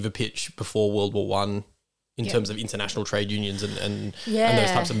fever pitch before World War One. In terms of international trade unions and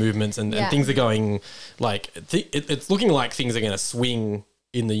those types of movements and things are going like it's looking like things are going to swing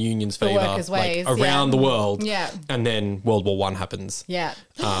in the union's favor workers' ways, around the world. Yeah. And then World War One happens. Yeah.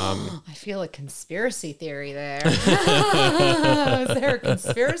 I feel a conspiracy theory there. Is there a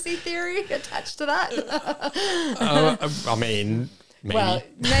conspiracy theory attached to that? I mean, maybe. Well,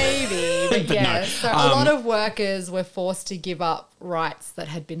 maybe, but But yeah. no. So a lot of workers were forced to give up rights that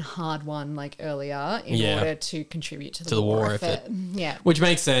had been hard won like earlier in Yeah. order to contribute to the, the war war effort. effort. Yeah. Which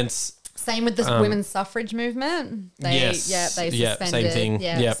makes sense. Same with the women's suffrage movement. They Yes. they Yeah, suspended. same thing.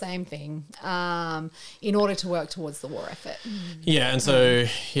 Yeah, Yep. same thing. In order to work towards the war effort. Yeah, and so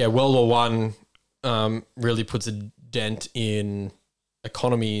World War One really puts a dent in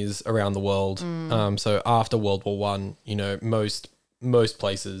economies around the world. So after World War One, most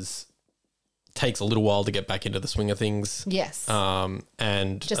places takes a little while to get back into the swing of things. Yes.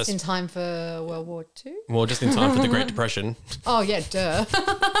 And Just in time for World War II? well, just in time for the Great Depression. Oh, yeah, duh.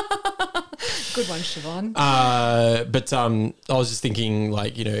 Good one, Siobhan. But I was just thinking,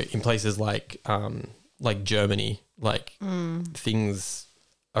 like, in places like Germany, like things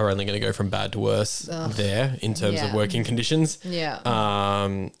are only going to go from bad to worse there in terms of Yeah. working conditions. Yeah.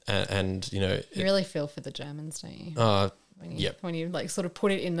 And You really feel for the Germans, don't you? When you like sort of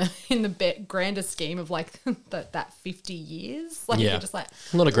put it in the grander scheme of like that 50 years, like you're just like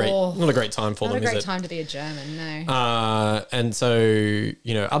not a great time for not them, a great is it? time to be a German, no. And so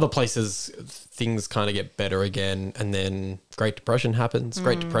other places things kind of get better again, and then Great Depression happens.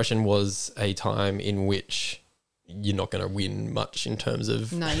 Great Depression was a time in which you're not going to win much in terms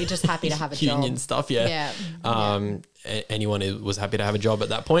of No, you're just happy to have a union job. stuff. Yeah. Anyone who was happy to have a job at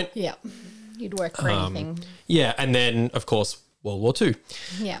that point. Yeah, you'd work for anything. Yeah, and then of course World War II.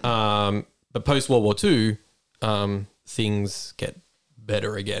 Yeah, But post World War II, things get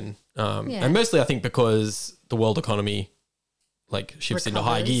better again, and mostly I think because the world economy like shifts into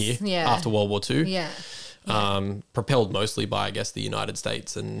high gear Yeah. after World War II. yeah, Propelled mostly by, I guess, the United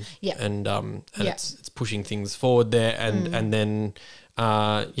states and Yeah. it's pushing things forward there, and then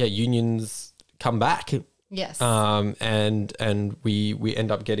unions come back, yes, and we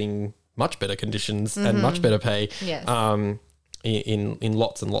end up getting much better conditions and much better pay, yes, in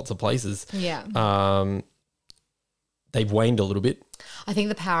lots and lots of places. yeah. They've waned a little bit. I think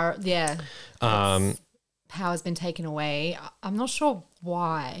the power, power's been taken away. I'm not sure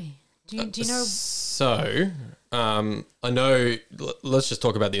why. Do you know? So, I know, let's just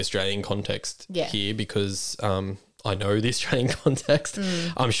talk about the Australian context Yeah. here, because I know the Australian context.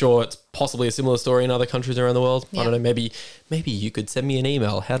 I'm sure it's possibly a similar story in other countries around the world. Yeah. I don't know, maybe you could send me an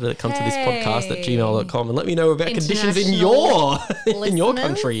email. How did it come to this podcast at gmail.com and let me know about conditions in your in your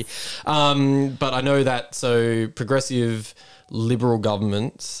country. But I know that progressive liberal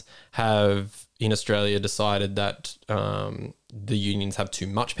governments have in Australia decided that the unions have too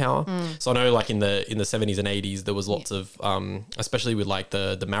much power. So I know, like in the 70s and 80s, there was lots of, especially with like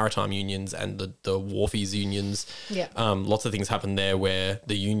the maritime unions and the wharfies unions. Yeah. Lots of things happened there where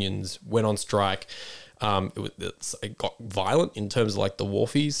the unions went on strike. It got violent in terms of like the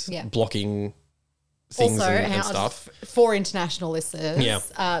wharfies blocking things Also, and stuff. For international listeners,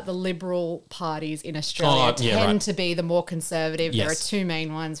 the Liberal parties in Australia tend to be the more conservative. Yes. There are two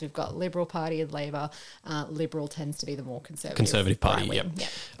main ones. We've got Liberal Party and Labor. Liberal tends to be the more conservative Party, right-wing. yep.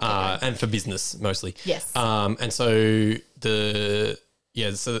 And for business mostly. Yes. And so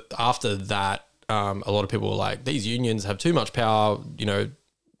so after that, a lot of people were like, these unions have too much power,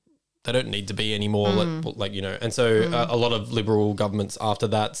 they don't need to be anymore. And so a lot of liberal governments after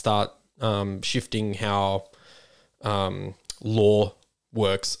that start shifting how law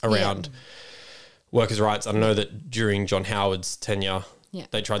works around workers' rights. I know that during John Howard's tenure,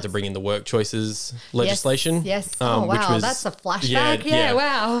 they tried to bring in the work choices legislation. Yes. Oh, which wow. was, That's a flashback. Yeah,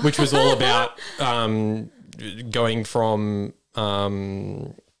 wow. Which was all about going from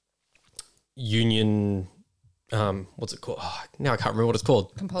union... what's it called? Oh, now I can't remember what it's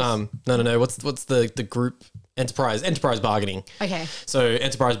called. No. What's the group? Enterprise bargaining. Okay. So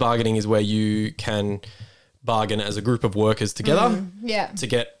enterprise bargaining is where you can bargain as a group of workers together to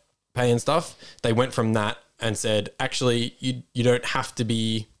get pay and stuff. They went from that and said, actually, you don't have to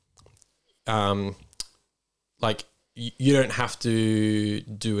be, you don't have to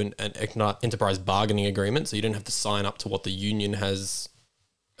do an enterprise bargaining agreement. So you don't have to sign up to what the union has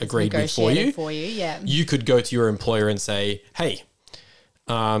agreed with for you. You could go to your employer and say, hey,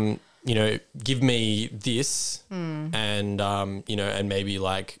 give me this and, and maybe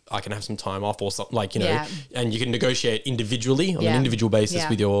like I can have some time off or something, and you can negotiate individually on an individual basis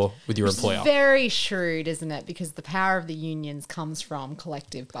with your employer. It's very shrewd, isn't it? Because the power of the unions comes from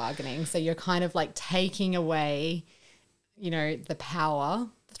collective bargaining. So you're kind of like taking away, the power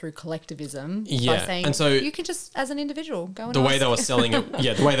through collectivism by saying, and so you can just, as an individual, go and the way they were selling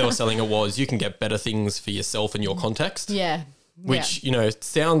it, was you can get better things for yourself and your context. Yeah. Which,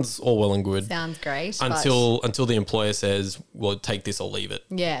 sounds all well and good. Sounds great. Until the employer says, well, take this or leave it.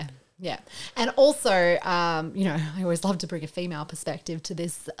 Yeah. Yeah. And also, I always love to bring a female perspective to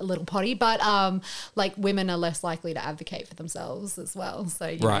this little potty, but like women are less likely to advocate for themselves as well. So,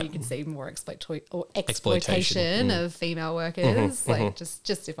 you know, you can see more exploitation of female workers. Like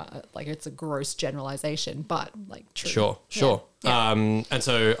just if it's a gross generalization, but like true. Sure. Yeah. And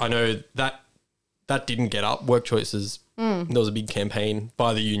so I know that didn't get up work choices. There was a big campaign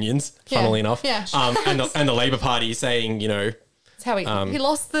by the unions, funnily enough. Yeah. And the Labor Party saying, you know, how he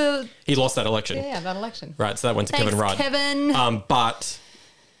lost that election. Yeah, that election. Right, so that went to Kevin Rudd. Kevin. But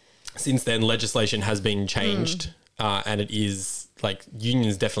since then, legislation has been changed, and it is like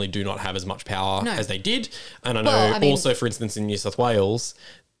unions definitely do not have as much power as they did. And I know also, for instance, in New South Wales,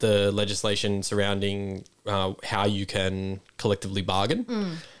 the legislation surrounding how you can collectively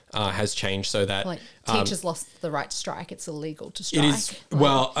bargain has changed so that teachers lost the right to strike. It's illegal to strike. It is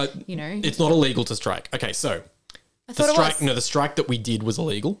it's not illegal to strike. Okay, so. The strike that we did was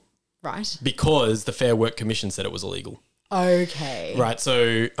illegal. Right. Because the Fair Work Commission said it was illegal. Okay. Right.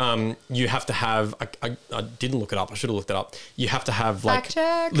 So you have to have, I didn't look it up. I should have looked it up. You have to have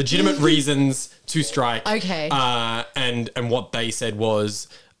legitimate reasons to strike. Okay. And what they said was,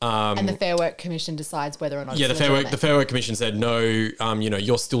 and the Fair Work Commission decides whether or not. Yeah, the Fair Work Commission said no.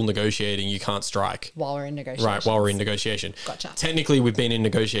 You're still negotiating. You can't strike while we're in negotiation. Right, while we're in negotiation. Gotcha. Technically, we've been in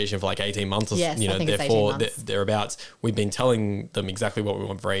negotiation for like 18 months. Yes, I think therefore, it's 18 months. Thereabouts. We've been telling them exactly what we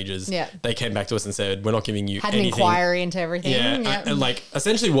want for ages. Yeah. They came back to us and said we're not giving you Had anything. an inquiry into everything. Yeah. Like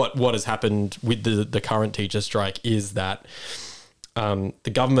essentially, what has happened with the current teacher strike is that.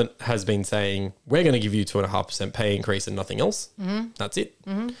 The government has been saying we're going to give you 2.5% pay increase and nothing else. That's it.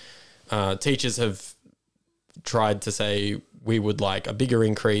 Teachers have tried to say we would like a bigger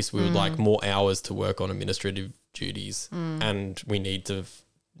increase. We would like more hours to work on administrative duties, and we need to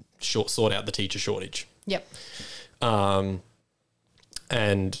sort out the teacher shortage. Yep. And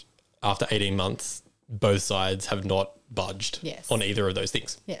after 18 months, both sides have not budged on either of those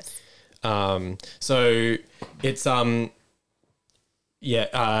things. Yes. So it's the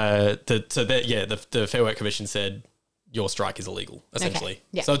Fair Work Commission said your strike is illegal, essentially. Okay.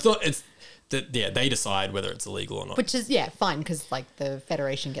 Yeah. So it's not. They decide whether it's illegal or not. Which is fine because like the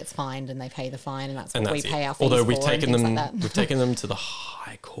federation gets fined and they pay the fine and that's what we pay our fees Although we've for taken and them, like that. we've taken them to the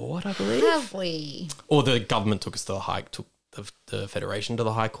High Court, I believe. Have we? Or the government took us to the federation to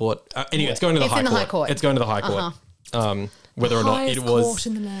the High Court. Anyway, it's going to the High Court. It's going to the High Court. Whether or not it was court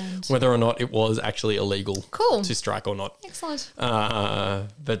in the land. Whether or not it was actually illegal to strike or not. Excellent.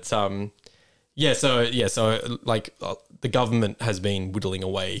 So the government has been whittling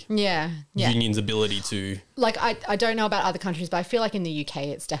away unions' ability to... Like, I don't know about other countries, but I feel like in the UK,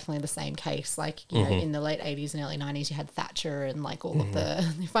 it's definitely the same case. Like, you know, in the late 80s and early 90s, you had Thatcher and like all of the...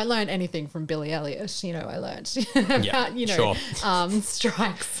 If I learned anything from Billy Elliot, you know, I learned about,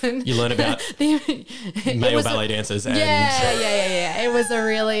 strikes. And you learn about male ballet dancers. And It was a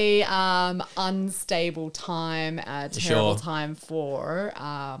really unstable time, a terrible time for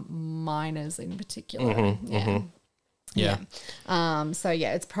miners in particular.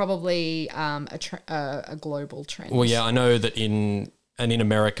 It's probably a global trend. Well, I know that in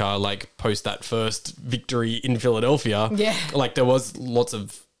America, like post that first victory in Philadelphia, like there was lots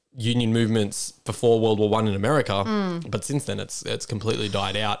of union movements before World War I in America, but since then it's completely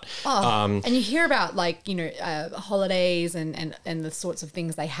died out. And you hear about like, you know, holidays and the sorts of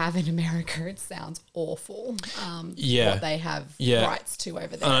things they have in America. It sounds awful. What they have rights to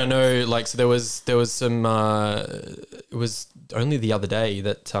over there. I know, like, so there was some, it was only the other day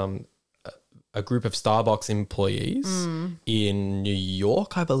that a group of Starbucks employees in New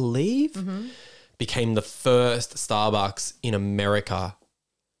York, I believe, became the first Starbucks in America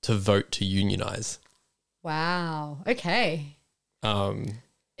to vote to unionize. Wow. Okay.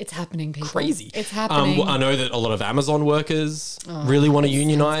 It's happening, people. Crazy. It's happening. I know that a lot of Amazon workers really want to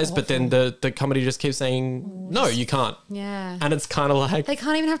unionize, but then the company just keeps saying, no, you can't. Yeah. And it's kind of like... They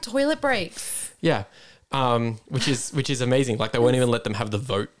can't even have toilet breaks. Yeah. Which is amazing. Like they won't even let them have the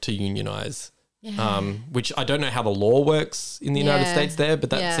vote to unionize. Yeah. Which I don't know how the law works in the United States there,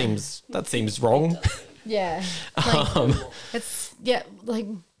 but that seems wrong. Yeah.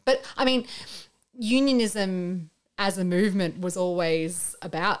 But I mean, unionism as a movement was always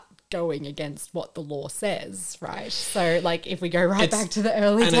about going against what the law says, right? So, like, if we go back to the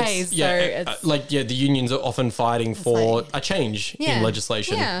early days, the unions are often fighting for a change in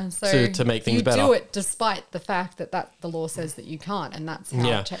legislation to make things better. You do it despite the fact that the law says that you can't, and that's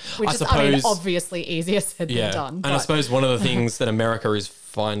how which is obviously easier said than done. And I suppose one of the things that America is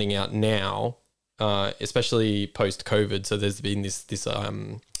finding out now, especially post-COVID, so there's been this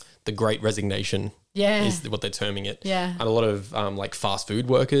the Great Resignation Yeah. is what they're terming it. Yeah. And a lot of like fast food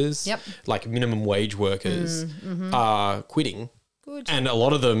workers, Yep. like minimum wage workers are quitting. Good. And a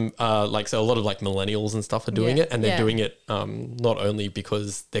lot of them, a lot of like millennials and stuff are doing Yeah. it, and they're Yeah. doing it not only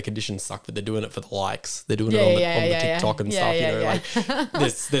because their conditions suck, but they're doing it for the likes. They're doing Yeah, it on yeah, the yeah, TikTok and yeah, stuff. yeah, You know, yeah.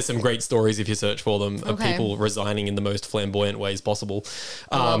 like there's some great stories if you search for them of Okay. people resigning in the most flamboyant ways possible.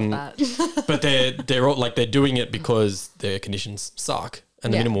 I love that. But they're all like they're doing it because their conditions suck,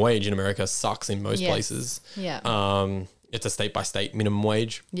 and the Yeah. minimum wage in America sucks in most Yes. places. Yeah. It's a state by state minimum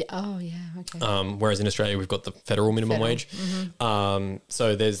wage. Yeah. Oh, yeah. Okay. Whereas in Australia, we've got the federal minimum wage.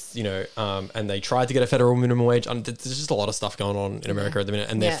 So there's, and they tried to get a federal minimum wage. There's just a lot of stuff going on in America at the minute.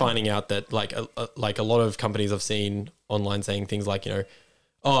 And they're Yeah. finding out that like a lot of companies I've seen online saying things like,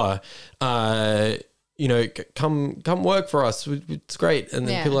 come work for us. It's great. And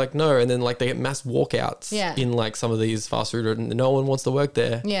then Yeah. people are like, no. And then like they get mass walkouts Yeah. in like some of these fast food and no one wants to work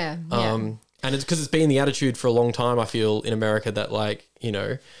there. Yeah. Yeah. And it's because it's been the attitude for a long time, I feel, in America that like,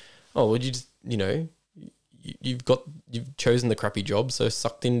 would you just, you've chosen the crappy job, so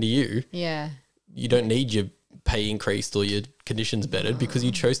sucked into you. Yeah. You don't need your pay increased or your conditions bettered because you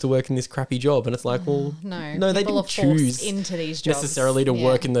chose to work in this crappy job. And it's like, well, no, they people didn't are forced choose into these jobs. necessarily to Yeah.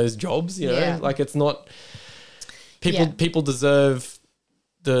 work in those jobs. Yeah. Like it's not people. Yeah. People deserve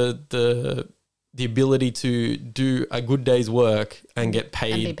the ability to do a good day's work and get And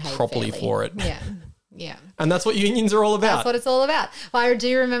paid, be paid properly fairly. for it. Yeah. Yeah. And that's what unions are all about. That's what it's all about. Well, I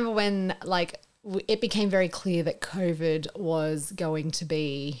do remember when it became very clear that COVID was going to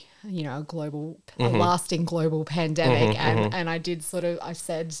be, a global, a lasting global pandemic. And I did I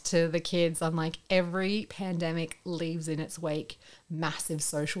said to the kids, I'm like, every pandemic leaves in its wake massive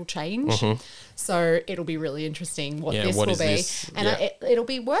social change. So it'll be really interesting what this will be. This? And it'll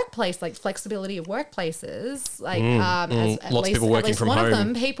be workplace, like flexibility of workplaces. Like as at Lots of least, people at working least from one home. of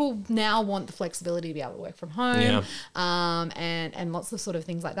them, people now want the flexibility to be able to work from home. Yeah. And lots of sort of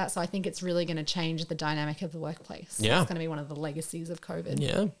things like that. So I think it's really going to change the dynamic of the workplace. Yeah. It's going to be one of the legacies of COVID.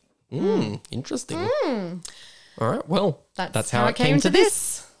 Yeah. Interesting. All right. Well, that's how it came to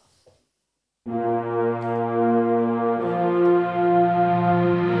this.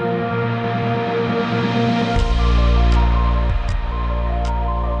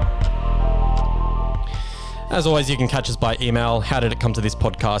 As always, you can catch us by email,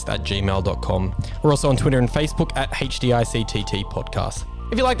 howdiditcometothispodcast@gmail.com. We're also on Twitter and Facebook at HDICTT Podcast.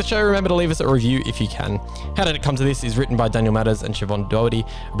 If you like the show, remember to leave us a review if you can. How Did It Come to This is written by Daniel Matters and Siobhan Doherty.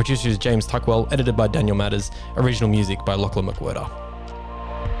 Our producer is James Tuckwell, edited by Daniel Matters. Original music by Lachlan McWhirter.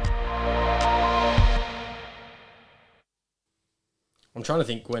 I'm trying to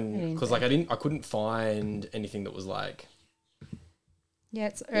think because I couldn't find anything that was like. Yeah,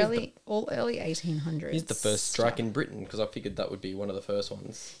 it's all early 1800s. Here's the first strike in Britain, because I figured that would be one of the first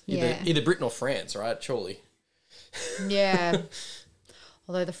ones. Yeah. Either Britain or France, right? Surely. Yeah.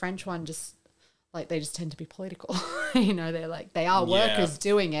 Although the French one they just tend to be political. They're like, they are workers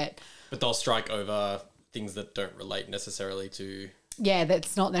doing it. But they'll strike over things that don't relate necessarily to... Yeah,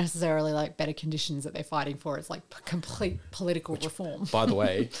 that's not necessarily like better conditions that they're fighting for. It's like complete political reform. By the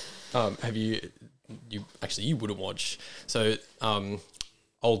way, have you wouldn't watch. So,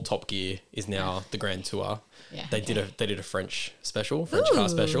 old Top Gear is now the Grand Tour. Yeah, they did a French car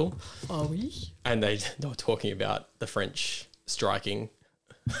special. Oh, oui. And they were talking about the French striking.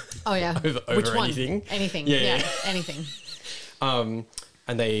 Oh yeah, over which one? anything. Anything. Yeah. Anything. And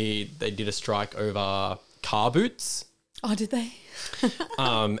they did a strike over car boots. Oh, did they?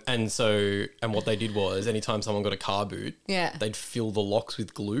 And what they did was anytime someone got a car boot, they'd fill the locks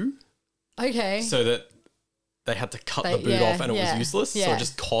with glue. Okay. So that they had to cut the boot off and it was useless. Yeah. So it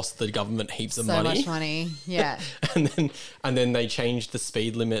just cost the government heaps of so money. much money. Yeah. and then they changed the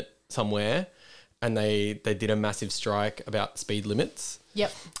speed limit somewhere and they did a massive strike about speed limits.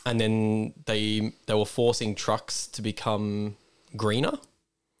 Yep. And then they were forcing trucks to become greener.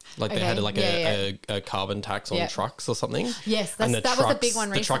 Like they had a carbon tax on trucks or something. Yes, and that was a big one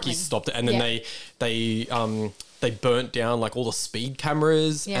recently. The truckies stopped it, and then they burnt down like all the speed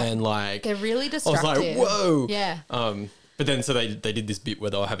cameras and like they're really destructive. I was like, whoa. Yeah. But then so they did this bit where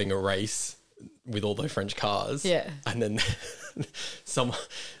they were having a race with all the French cars. Yeah. And then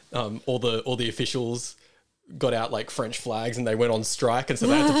all the officials got out like French flags and they went on strike, and so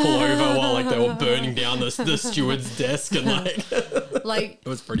they had to pull over while like they were burning down the steward's desk and like it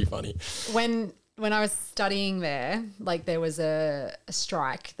was pretty funny. When I was studying there, like there was a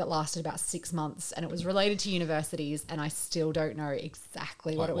strike that lasted about 6 months and it was related to universities, and I still don't know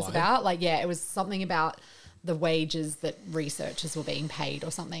exactly what it was about. Like, yeah, it was something about the wages that researchers were being paid or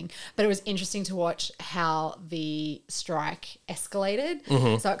something. But it was interesting to watch how the strike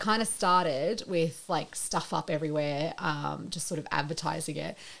escalated. So it kind of started with like stuff up everywhere, just sort of advertising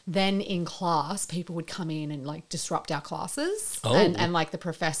it. Then in class, people would come in and like disrupt our classes. And like the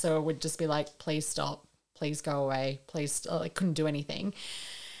professor would just be like, please stop, please go away, please, like couldn't do anything.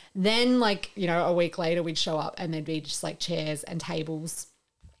 Then like, you know, a week later we'd show up and there'd be just like chairs and tables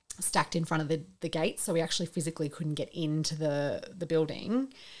stacked in front of the gates, so we actually physically couldn't get into the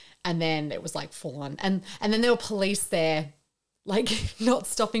building. And then it was like full on, and then there were police there, like not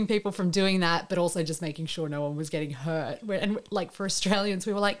stopping people from doing that, but also just making sure no one was getting hurt. And like for Australians,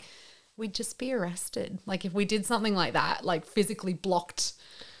 we were like, we'd just be arrested. Like if we did something like that, like physically blocked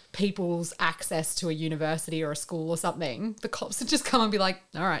people's access to a university or a school or something, the cops would just come and be like,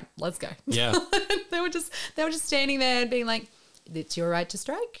 all right, let's go. Yeah. they were just standing there and being like, it's your right to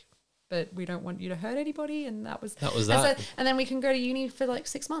strike, but we don't want you to hurt anybody. And that was that. And then we can go to uni for like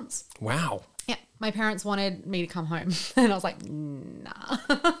 6 months. Wow. Yeah. My parents wanted me to come home and I was like, nah.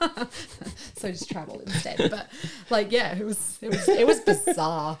 So I just traveled instead. But like, yeah, it was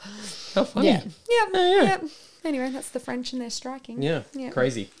bizarre. How funny. Yeah. Anyway, that's the French and their striking. Yeah.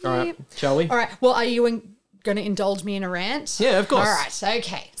 Crazy. All right. Shall we? All right. Well, are you going to indulge me in a rant? Yeah, of course. All right.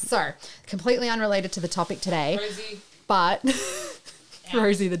 Okay. So completely unrelated to the topic today. Rosie. But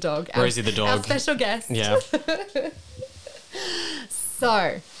Rosie the dog. Rosie the dog. Our special guest. Yeah.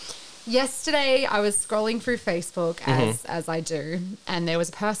 So yesterday I was scrolling through Facebook as I do, and there was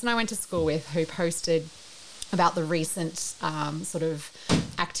a person I went to school with who posted about the recent sort of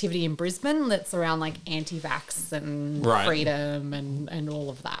activity in Brisbane that's around like anti-vax and freedom and all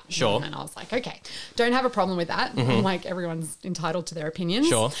of that. Sure. And I was like, okay, don't have a problem with that. I'm like, everyone's entitled to their opinions.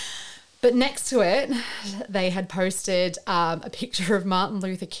 Sure. But next to it, they had posted a picture of Martin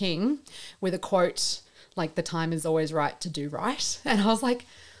Luther King with a quote like, the time is always right to do right. And I was like,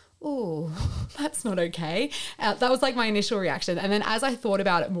 oh, that's not okay. That was like my initial reaction. And then as I thought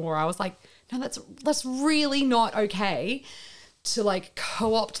about it more, I was like, no, that's really not okay to like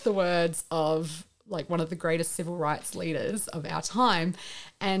co-opt the words of like one of the greatest civil rights leaders of our time,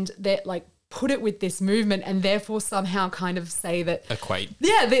 and that like put it with this movement and therefore somehow kind of say that equate.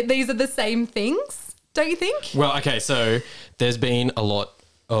 Yeah, these are the same things. Don't you think? Well, okay, so there's been a lot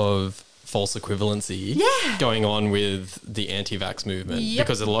of false equivalency going on with the anti-vax movement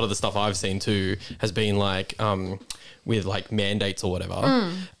because a lot of the stuff I've seen too has been like with like mandates or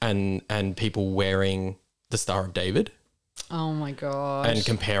whatever and people wearing the Star of David. Oh my god. And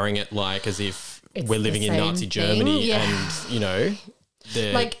comparing it like as if it's we're living in Nazi Germany and, you know,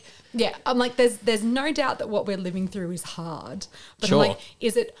 like I'm like there's no doubt that what we're living through is hard. But I'm like,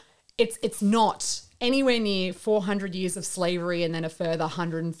 it's not anywhere near 400 years of slavery and then a further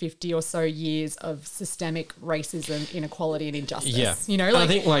 150 or so years of systemic racism, inequality and injustice. Yeah. You know, like, I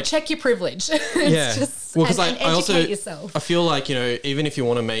think, like, check your privilege. It's just, well, because I also, yourself. I feel like, you know, even if you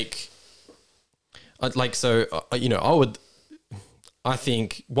want to make, like, so, you know, I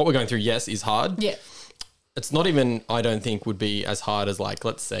think what we're going through, yes, is hard. Yeah. It's not even, I don't think, would be as hard as, like,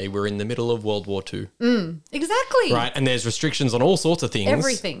 let's say we're in the middle of World War II. Exactly. Right. And there's restrictions on all sorts of things.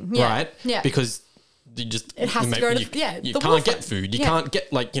 Everything. Yeah. Right. Yeah. Because you just, it has to go to you can't get food. You can't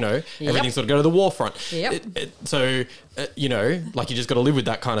get, like, you know, everything's got to go to the war front. Yep. So, you know, like, you just got to live with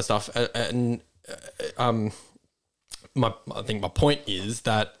that kind of stuff. And I think my point is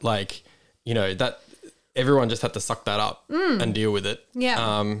that, like, you know, that everyone just had to suck that up and deal with it.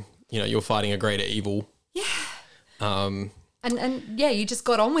 Yeah. You know, you're fighting a greater evil. Yeah. And yeah, you just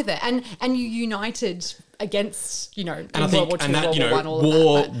got on with it, and you united against, you know, and I think, World War II, and that, World you know, War I,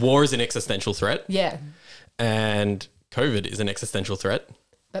 all of that, war is an existential threat. Yeah. And COVID is an existential threat.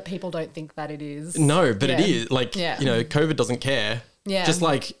 But people don't think that it is. No, but it is. Like, you know, COVID doesn't care. Yeah. Just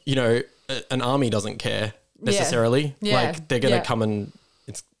like, you know, an army doesn't care necessarily. Yeah. Like, they're going to come and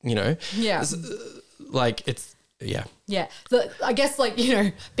it's, you know. Yeah. Like, it's, yeah. Yeah. So I guess, like, you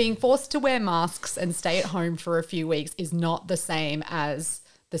know, being forced to wear masks and stay at home for a few weeks is not the same as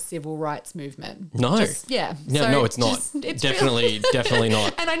the civil rights movement. No. Yeah. Yeah, so no, it's not. It's definitely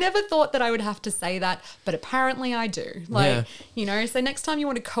not. And I never thought that I would have to say that, but apparently I do. Like, you know, so next time you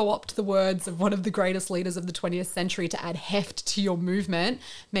want to co-opt the words of one of the greatest leaders of the 20th century to add heft to your movement,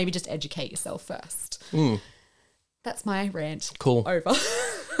 maybe just educate yourself first. That's my rant. Cool. Over.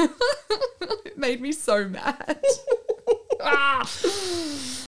 It made me so mad.